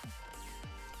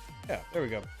 Yeah, there we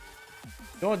go.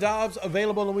 Dylan Dobbs,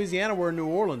 available in Louisiana. We're in New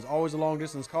Orleans. Always a long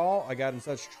distance call. I got in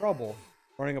such trouble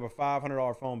running up a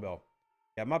 $500 phone bill.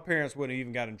 Yeah, my parents wouldn't have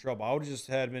even got in trouble. I would just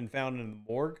have been found in the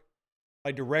morgue.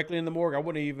 Like directly in the morgue. I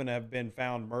wouldn't even have been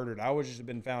found murdered. I would just have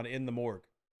been found in the morgue.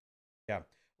 Yeah.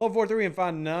 Level 4-3 and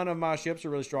find none of my ships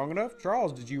are really strong enough.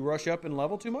 Charles, did you rush up in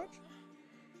level too much?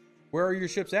 Where are your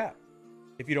ships at?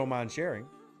 If you don't mind sharing.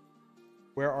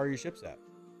 Where are your ships at?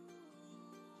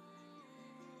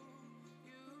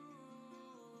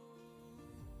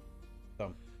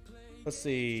 So, let's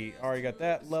see. Already got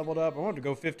that leveled up. I want to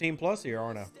go 15 plus here,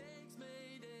 aren't I?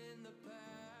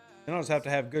 Then I'll just have to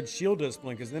have good shield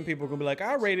discipline, because then people are going to be like,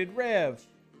 I rated Rev.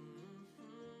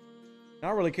 I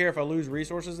don't really care if I lose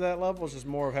resources at that level. It's just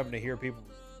more of having to hear people.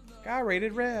 I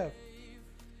rated Rev.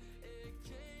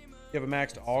 You have a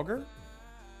maxed auger?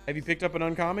 Have you picked up an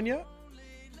uncommon yet?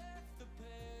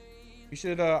 You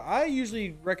should. I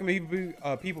usually recommend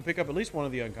people pick up at least one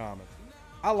of the uncommons.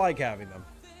 I like having them.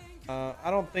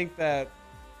 I don't think that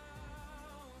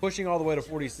pushing all the way to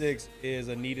 46 is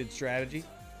a needed strategy.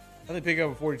 I think picking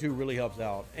up a 42 really helps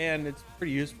out, and it's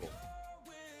pretty useful.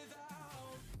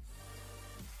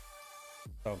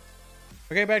 So,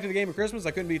 okay, back to the game of Christmas.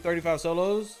 I couldn't be 35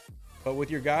 solos, but with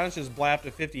your guidance, just blap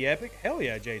to 50 epic. Hell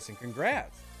yeah, Jason!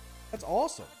 Congrats. That's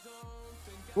awesome.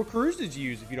 What cruise did you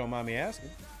use, if you don't mind me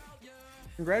asking?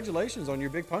 Congratulations on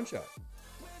your big punch up.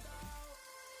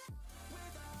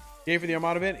 Game for the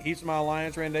Armada event. Heaps of my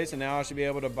Alliance ran days, and now I should be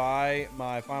able to buy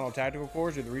my final tactical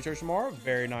cores, do the research tomorrow.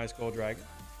 Very nice, Gold Dragon.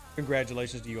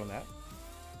 Congratulations to you on that.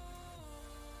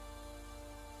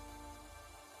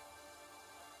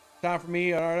 Time for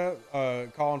me,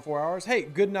 call in 4 hours. Hey,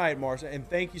 good night, Marcia, and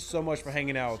thank you so much for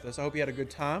hanging out with us. I hope you had a good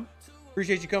time.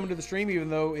 Appreciate you coming to the stream, even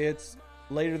though it's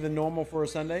later than normal for a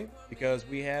Sunday, because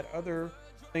we had other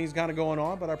things kind of going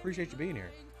on, but I appreciate you being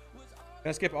here. Can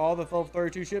I skip all the level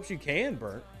 32 ships? You can,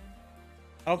 Bert.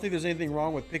 I don't think there's anything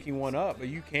wrong with picking one up, but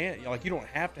you can't. Like, you don't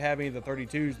have to have any of the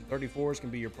 32s. The 34s can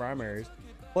be your primaries.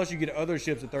 Plus, you get other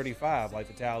ships at 35, like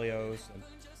the Talios and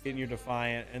getting your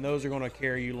Defiant, and those are going to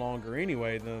carry you longer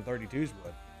anyway than the 32s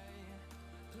would.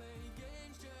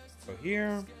 So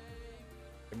here,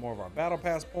 get more of our battle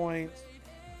pass points,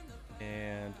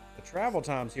 and the travel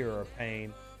times here are a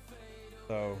pain.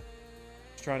 So,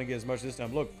 just trying to get as much of this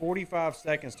done. Look, 45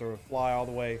 seconds to fly all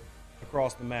the way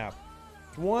across the map.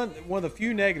 It's one of the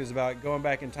few negatives about going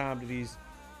back in time to these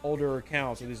older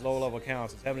accounts or these low-level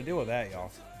accounts is having to deal with that,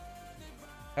 y'all.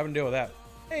 Having to deal with that.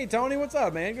 Hey, Tony, what's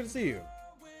up, man? Good to see you.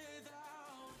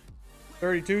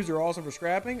 32s are awesome for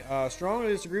scrapping. Strongly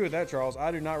disagree with that, Charles.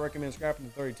 I do not recommend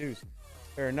scrapping the 32s.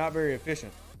 They're not very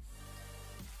efficient.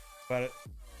 But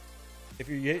if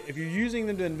you're using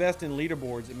them to invest in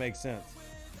leaderboards, it makes sense.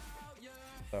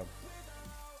 So.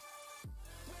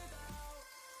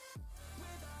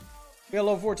 We got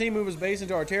level 14 move his base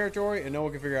into our territory, and no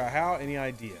one can figure out how. Any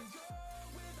idea?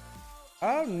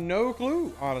 I have no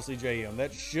clue, honestly, JM.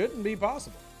 That shouldn't be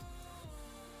possible.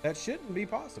 That shouldn't be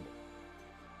possible.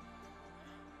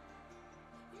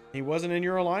 He wasn't in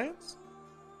your alliance?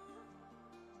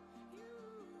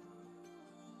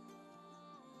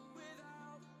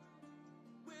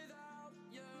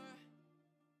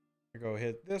 go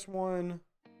hit this one.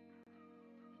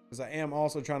 Because I am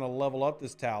also trying to level up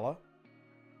this Tala.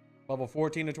 Level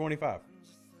 14 to 25.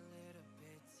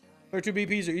 32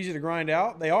 BPs are easy to grind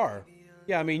out. They are.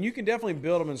 Yeah, I mean, you can definitely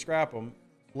build them and scrap them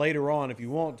later on if you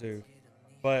want to.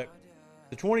 But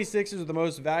the 26s are the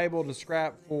most valuable to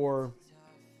scrap for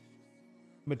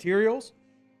materials.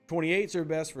 28s are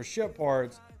best for ship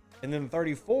parts. And then the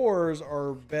 34s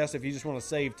are best if you just want to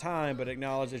save time, but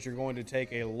acknowledge that you're going to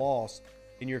take a loss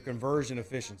in your conversion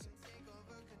efficiency.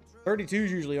 32s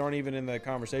usually aren't even in the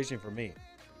conversation for me.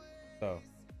 So,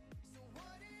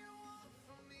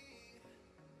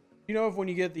 you know, if when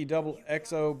you get the double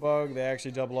XO bug, they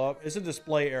actually double up. It's a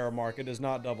display error, Mark. It does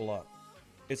not double up.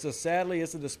 Sadly,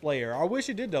 it's a display error. I wish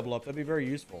it did double up. That'd be very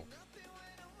useful.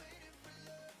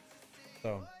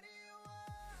 So,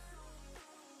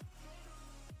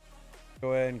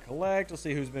 go ahead and collect. Let's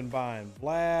see who's been buying.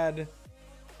 Vlad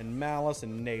and Malice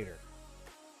and Nader.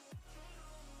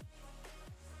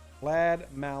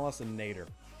 Vlad, Malice, and Nader.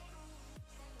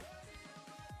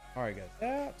 All right, got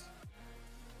that.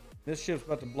 This ship's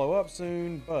about to blow up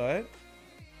soon, but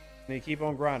I need to keep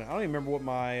on grinding. I don't even remember what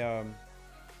my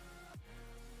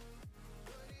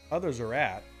others are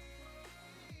at.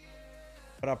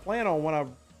 But I plan on when I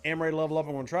am ready to level up,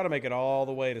 I'm going to try to make it all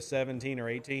the way to 17 or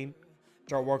 18.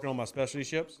 Start working on my specialty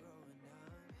ships.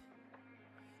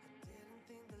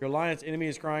 Your alliance enemy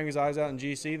is crying his eyes out in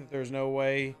GC that there's no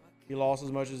way he lost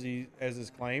as much as is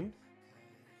claimed.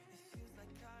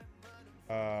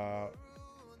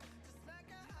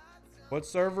 What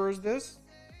server is this?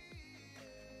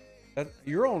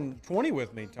 You're on 20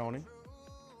 with me, Tony.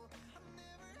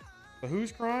 So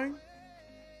who's crying?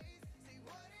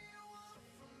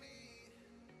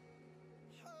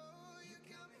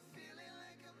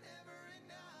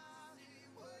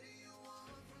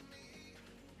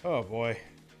 Oh boy.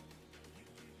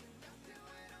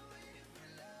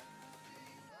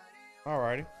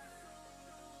 Alrighty.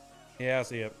 Yeah, I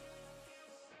see it.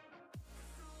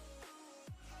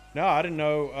 No, I didn't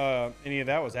know any of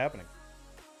that was happening.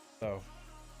 So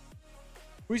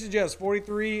we suggest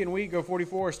 43 and we go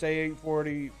 44, stay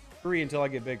 43 until I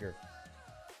get bigger.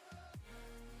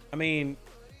 I mean,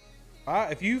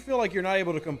 if you feel like you're not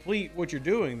able to complete what you're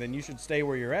doing, then you should stay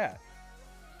where you're at.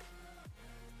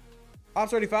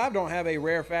 Ops 35 don't have a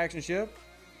rare faction ship,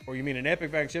 or you mean an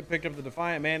epic faction ship. Picked up the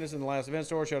Defiant Madness in the last event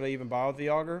store. Should I even buy with the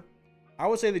Augur? I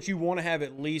would say that you want to have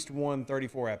at least one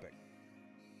 34 epic.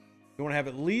 You want to have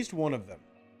at least one of them.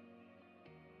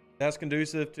 That's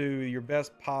conducive to your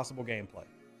best possible gameplay.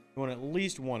 You want at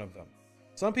least one of them.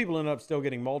 Some people end up still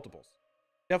getting multiples.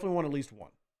 Definitely want at least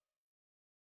one.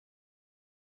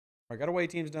 All right, got away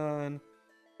teams done.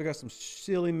 We got some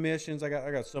silly missions. I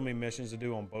got so many missions to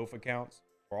do on both accounts,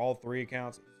 or all 3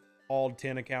 accounts, all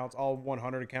 10 accounts, all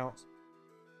 100 accounts.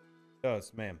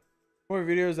 Does, man. More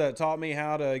videos that taught me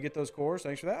how to get those cores.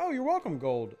 Thanks for that. Oh, you're welcome,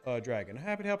 Gold Dragon.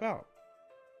 Happy to help out.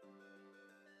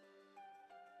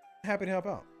 Happy to help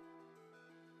out.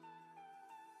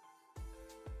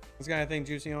 This got anything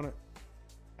juicy on it?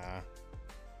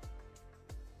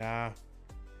 Nah.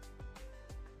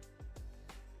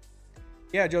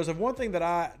 Yeah, Joseph, one thing that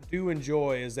I do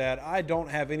enjoy is that I don't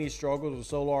have any struggles with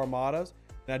solo armadas,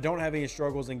 and I don't have any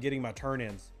struggles in getting my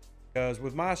turn-ins. Because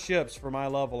with my ships for my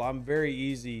level, I'm very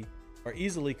easily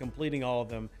completing all of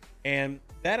them, and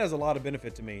that has a lot of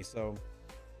benefit to me. So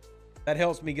that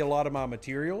helps me get a lot of my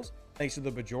materials, thanks to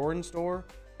the Bajoran store.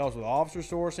 Helps with officer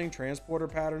sourcing, transporter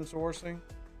pattern sourcing.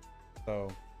 So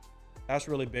that's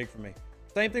really big for me.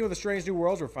 Same thing with the Strange New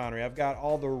Worlds refinery. I've got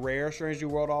all the rare Strange New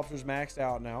World officers maxed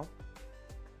out now,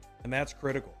 and that's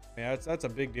critical. Yeah, that's a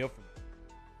big deal for me.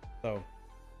 So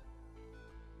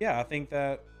yeah, I think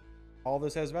that all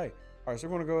this has value. All right, so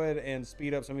we're going to go ahead and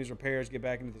speed up some of these repairs, get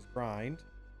back into this grind.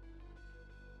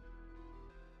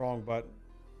 Wrong button.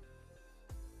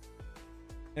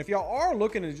 And if y'all are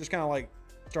looking to just kind of like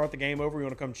start the game over, you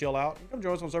want to come chill out, you come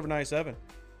join us on server 97.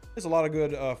 There's a lot of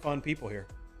good, fun people here.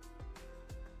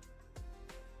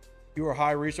 You are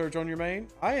high research on your main?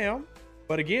 I am.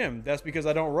 But again, that's because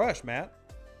I don't rush, Matt.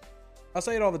 I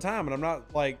say it all the time, and I'm not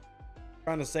like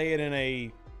trying to say it in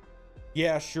a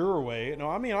yeah, sure way. No,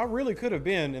 I mean, I really could have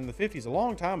been in the 50s a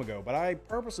long time ago, but I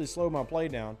purposely slowed my play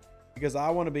down because I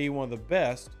want to be one of the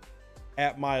best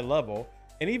at my level.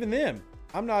 And even then,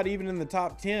 I'm not even in the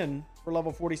top 10 for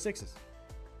level 46s.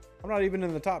 I'm not even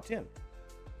in the top 10.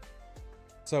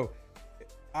 So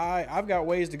I've got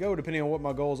ways to go depending on what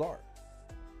my goals are.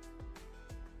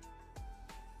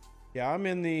 Yeah, I'm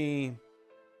in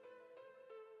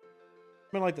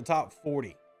like the top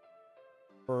 40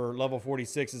 for level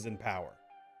 46s in power.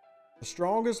 The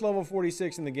strongest level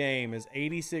 46 in the game is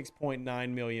 86.9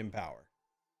 million power.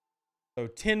 So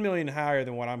 10 million higher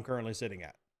than what I'm currently sitting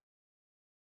at.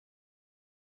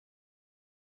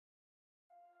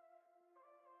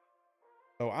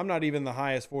 So I'm not even the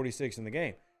highest 46 in the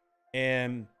game.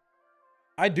 And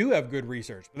I do have good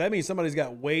research, but that means somebody's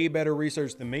got way better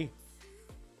research than me.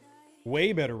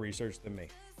 Way better research than me.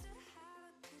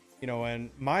 You know, and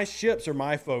my ships are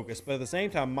my focus, but at the same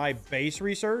time, my base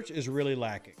research is really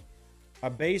lacking. My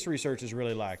base research is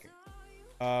really lacking.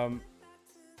 My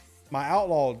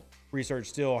outlaw research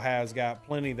still has got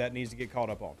plenty that needs to get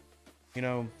caught up on, you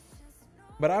know,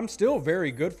 but I'm still very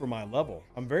good for my level.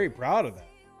 I'm very proud of that.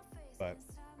 But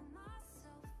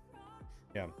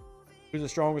yeah, who's the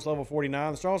strongest level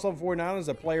 49? The strongest level 49 is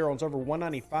a player on server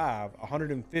 195,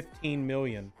 115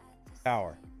 million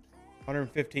power,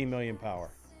 115 million power.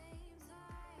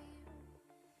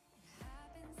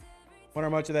 Wonder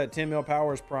how much of that 10 mil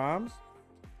power is primes?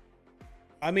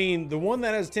 I mean, the one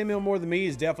that has 10 mil more than me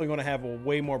is definitely going to have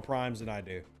way more primes than I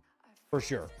do, for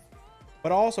sure.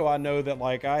 But also, I know that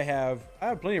like I have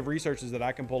plenty of researches that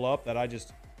I can pull up that I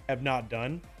just have not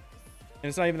done, and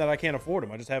it's not even that I can't afford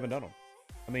them. I just haven't done them.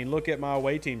 I mean, look at my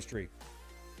away team's tree.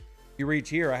 You reach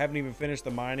here, I haven't even finished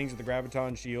the minings of the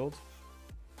graviton shields.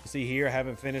 See here, I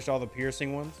haven't finished all the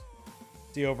piercing ones.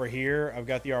 See over here, I've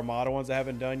got the armada ones I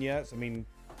haven't done yet. So I mean,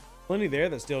 plenty there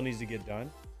that still needs to get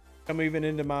done. Come even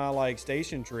into my like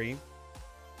station tree.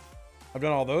 I've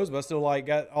done all those, but I still like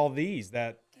got all these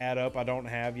that add up I don't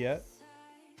have yet.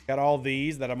 Got all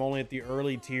these that I'm only at the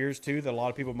early tiers to, that a lot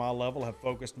of people at my level have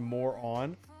focused more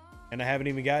on. And I haven't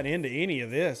even gotten into any of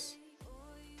this.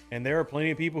 And there are plenty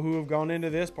of people who have gone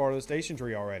into this part of the station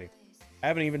tree already. I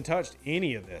haven't even touched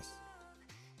any of this.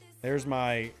 There's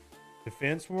my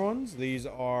defense ones. These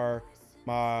are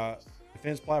my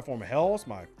defense platform health,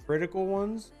 my critical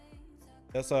ones.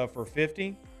 That's for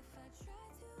 50.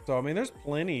 So, I mean, there's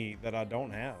plenty that I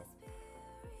don't have.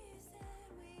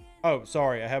 Oh,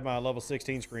 sorry. I have my level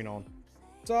 16 screen on.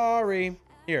 Sorry.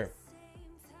 Here.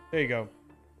 There you go.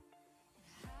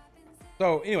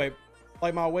 So, anyway,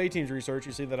 like my away team's research,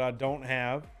 you see that I don't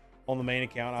have on the main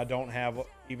account. I don't have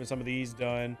even some of these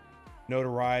done.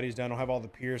 Notoriety's done. I don't have all the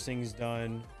piercings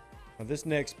done. Now, this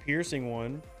next piercing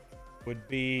one would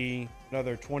be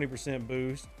another 20%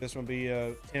 boost. This one would be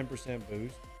a 10%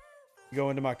 boost. You go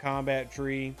into my combat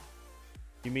tree.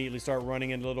 You immediately start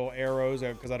running into little arrows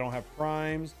because I don't have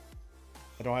primes.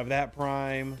 I don't have that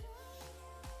prime.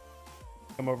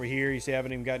 Come over here. You see I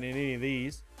haven't even gotten any of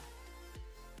these.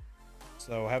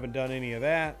 So I haven't done any of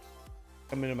that.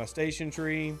 Come into my station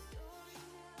tree.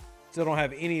 Still don't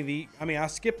have any of the... I mean, I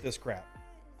skipped this crap.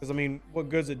 Because, I mean, what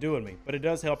good's it doing me? But it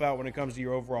does help out when it comes to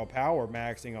your overall power,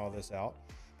 maxing all this out.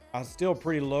 I'm still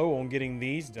pretty low on getting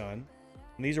these done.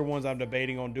 And these are ones I'm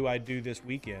debating on, do I do this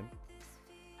weekend?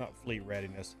 Not fleet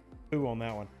readiness. Who on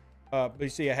that one? But you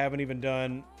see, I haven't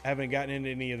gotten into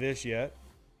any of this yet.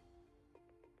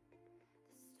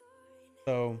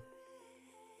 So,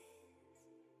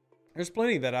 there's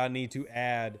plenty that I need to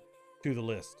add to the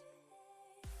list.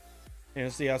 And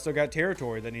see, I still got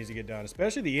territory that needs to get done,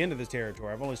 especially the end of this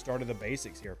territory. I've only started the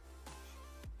basics here.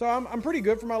 So I'm pretty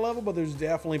good for my level, but there's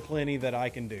definitely plenty that I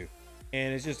can do.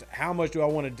 And it's just, how much do I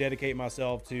want to dedicate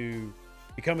myself to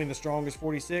becoming the strongest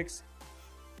 46?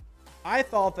 I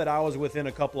thought that I was within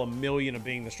a couple of million of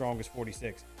being the strongest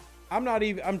 46. I'm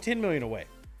 10 million away.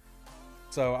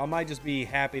 So I might just be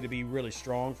happy to be really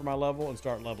strong for my level and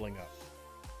start leveling up.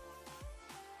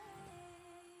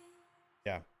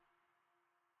 Yeah.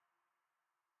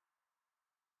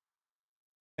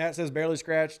 Matt says barely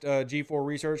scratched G4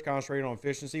 research, concentrated on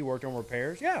efficiency, worked on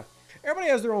repairs. Yeah,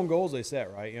 everybody has their own goals they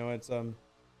set, right? You know, it's I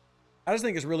just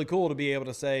think it's really cool to be able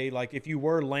to say, like, if you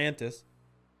were Lantis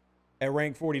at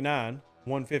rank 49,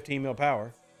 115 mil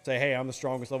power, say, hey, I'm the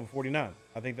strongest level 49.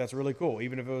 I think that's really cool,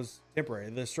 even if it was temporary.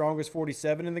 The strongest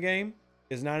 47 in the game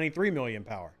is 93 million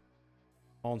power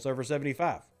on server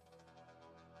 75.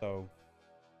 So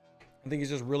I think it's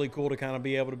just really cool to kind of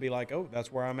be able to be like, oh,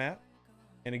 that's where I'm at.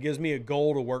 And it gives me a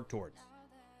goal to work towards.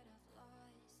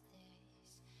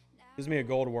 Gives me a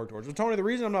goal to work towards. Well, Tony, the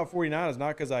reason I'm not 49 is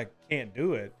not because I can't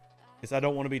do it. It's I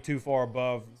don't want to be too far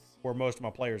above where most of my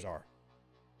players are.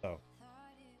 So.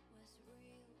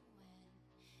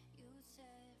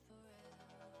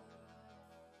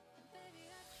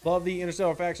 Love the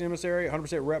Interstellar Faction Emissary.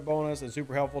 100% rep bonus and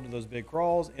super helpful to those big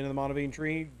crawls. Into the Monavine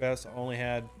tree. Best only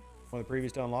had one of the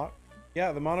previous to unlock.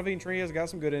 Yeah, the Monavine tree has got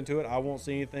some good into it. I won't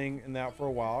see anything in that for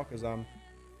a while because I'm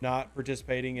not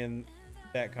participating in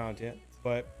that content.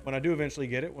 But when I do eventually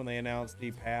get it, when they announce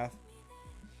the path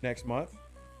next month,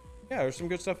 yeah, there's some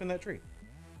good stuff in that tree.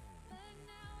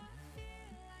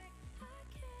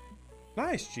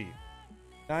 Nice, Chief.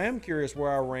 Now, I am curious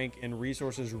where I rank in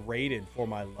resources rated for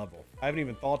my level. I haven't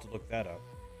even thought to look that up.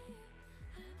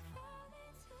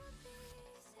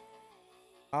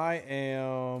 I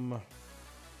am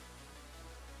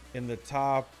in the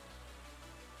top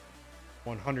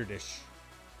 100-ish.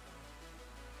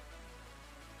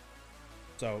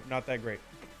 So, not that great.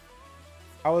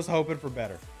 I was hoping for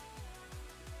better.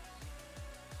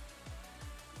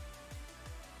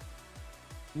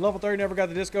 Level 30 never got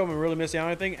the disco and really missing out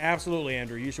on anything? Absolutely,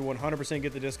 Andrew. You should 100%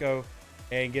 get the disco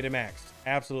and get it maxed.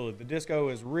 Absolutely. The disco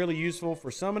is really useful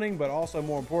for summoning, but also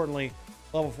more importantly,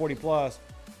 level 40 plus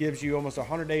gives you almost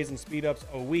 100 days in speed ups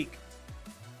a week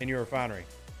in your refinery.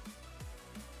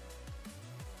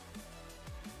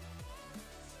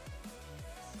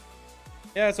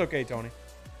 Yeah, it's okay, Tony.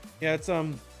 Yeah, it's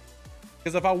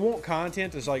because if I want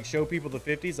content to like show people the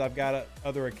 50s, I've got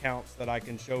other accounts that I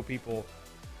can show people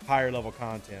higher level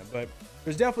content. But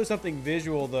there's definitely something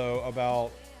visual though about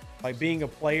like being a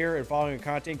player and following a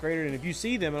content creator. And if you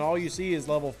see them and all you see is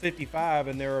level 55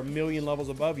 and there are a million levels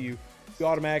above you, you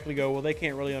automatically go, well, they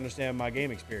can't really understand my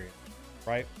game experience,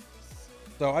 right?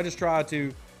 So I just try to,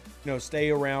 you know,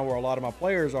 stay around where a lot of my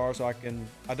players are, so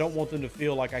I don't want them to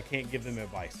feel like I can't give them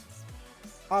advice.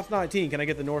 Ops 19, can I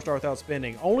get the North Star without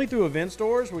spending? Only through event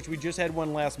stores, which we just had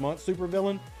one last month, Super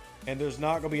Villain, and there's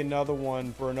not going to be another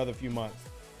one for another few months.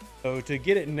 So to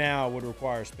get it now would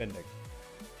require spending.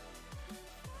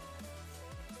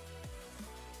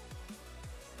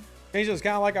 It's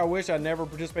kind of like I wish I never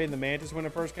participated in the Mantis when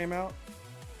it first came out.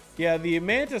 Yeah, the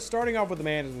Mantis, starting off with the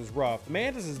Mantis was rough. The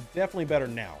Mantis is definitely better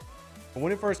now. But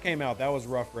when it first came out, that was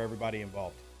rough for everybody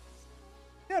involved.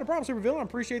 Yeah, no problem, Super Villain. I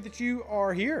appreciate that you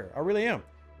are here. I really am.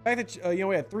 The fact that, you know,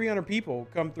 we had 300 people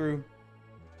come through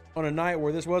on a night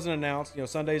where this wasn't announced. You know,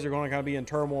 Sundays are going to kind of be in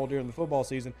turmoil during the football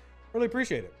season. Really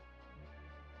appreciate it.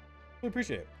 Really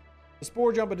appreciate it. The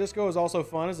Spore Jump of Disco is also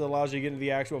fun as it allows you to get into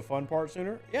the actual fun part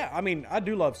sooner. Yeah, I mean, I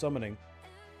do love summoning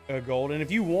gold. And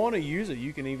if you want to use it,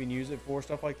 you can even use it for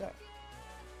stuff like that.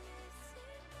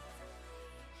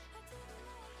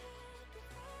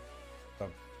 So,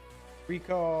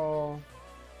 recall.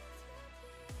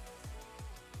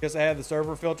 Guess I had the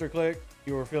server filter click.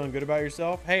 You were feeling good about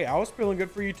yourself. Hey, I was feeling good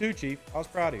for you too, Chief. I was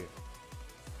proud of you.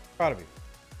 Proud of you.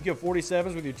 You get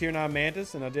 47s with your tier 9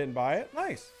 Mantis and I didn't buy it.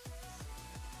 Nice.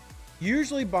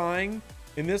 Usually buying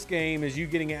in this game is you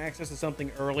getting access to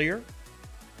something earlier.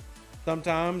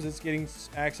 Sometimes it's getting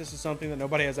access to something that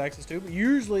nobody has access to, but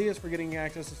usually it's for getting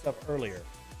access to stuff earlier.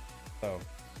 So.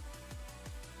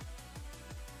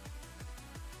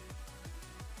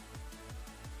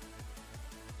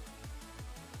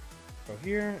 Go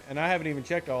here, and I haven't even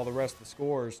checked all the rest of the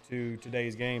scores to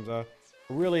today's games. I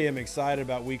really am excited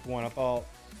about week 1. I thought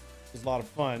it was a lot of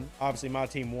fun. Obviously, my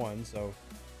team won, so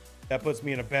that puts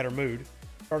me in a better mood.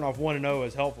 Starting off 1-0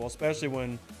 is helpful, especially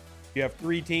when you have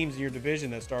 3 teams in your division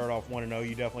that started off 1-0.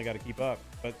 You definitely got to keep up.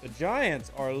 But the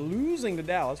Giants are losing to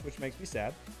Dallas, which makes me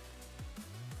sad.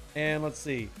 And let's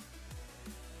see.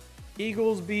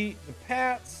 Eagles beat the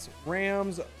Pats.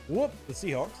 Rams whoop the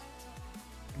Seahawks.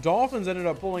 Dolphins ended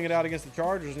up pulling it out against the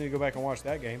Chargers. Need to go back and watch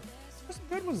that game. There's some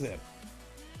good ones then.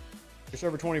 Your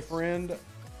server 20 friend,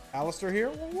 Alistair here.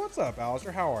 Well, what's up,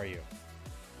 Alistair? How are you?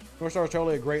 North Star is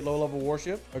totally a great low-level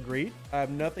warship. Agreed. I have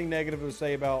nothing negative to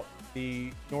say about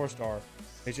the North Star.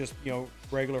 It's just, you know,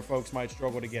 regular folks might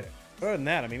struggle to get it. But other than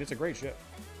that, I mean, it's a great ship.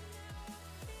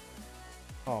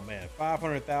 Oh, man.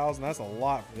 500,000. That's a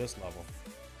lot for this level.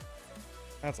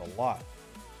 That's a lot.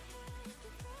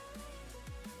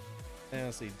 And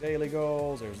let's see. Daily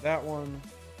goals. There's that one.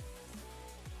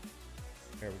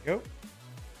 There we go.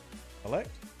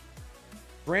 Select.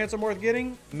 Ransom worth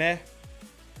getting? Meh.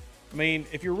 I mean,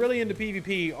 if you're really into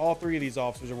PvP, all 3 of these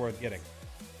officers are worth getting.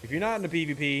 If you're not into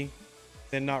PvP,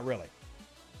 then not really.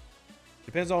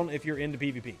 Depends on if you're into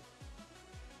PvP.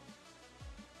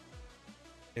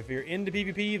 If you're into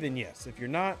PvP, then yes. If you're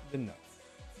not, then no. All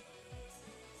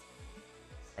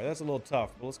right, that's a little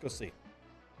tough, but let's go see.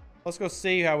 Let's go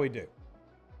see how we do.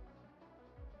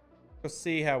 Let's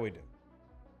see how we do.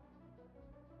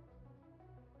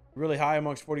 Really high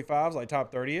amongst 45s, like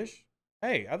top 30-ish.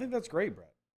 Hey, I think that's great, Brett.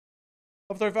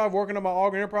 Level 35, working on my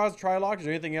Augur Enterprise, Trilock. Is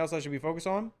there anything else I should be focused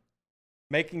on?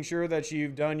 Making sure that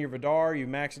you've done your Vidar, you've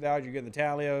maxed it out, you're getting the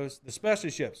Talios. The specialty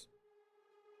ships.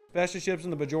 Specialty ships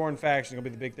in the Bajoran faction are going to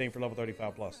be the big thing for level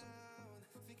 35 plus.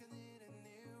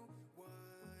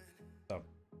 So,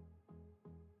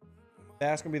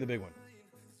 that's going to be the big one.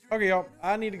 Okay, y'all.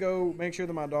 I need to go make sure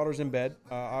that my daughter's in bed.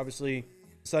 Obviously,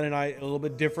 Sunday night, a little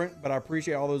bit different, but I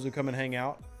appreciate all those who come and hang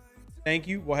out. Thank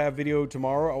you. We'll have video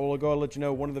tomorrow. I will go and let you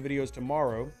know one of the videos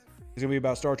tomorrow It's going to be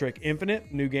about Star Trek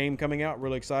Infinite, new game coming out.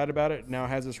 Really excited about it. Now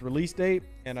has its release date,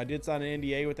 and I did sign an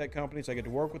NDA with that company, so I get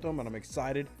to work with them, and I'm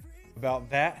excited about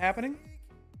that happening.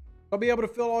 I'll be able to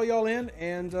fill all y'all in,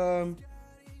 and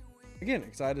again,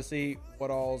 excited to see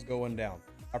what all's going down.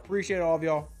 I appreciate all of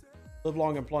y'all. Live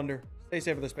long and plunder. Stay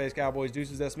safe with the Space Cowboys.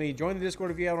 Deuces, that's me. Join the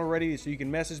Discord if you haven't already, so you can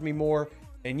message me more.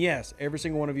 And yes, every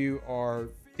single one of you are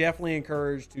definitely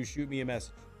encouraged to shoot me a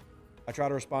message. I try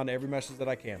to respond to every message that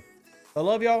I can. I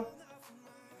love y'all.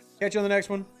 Catch you on the next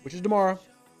one, which is tomorrow.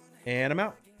 And I'm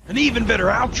out. An even better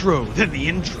outro than the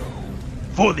intro.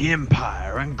 For the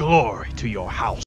Empire and glory to your house.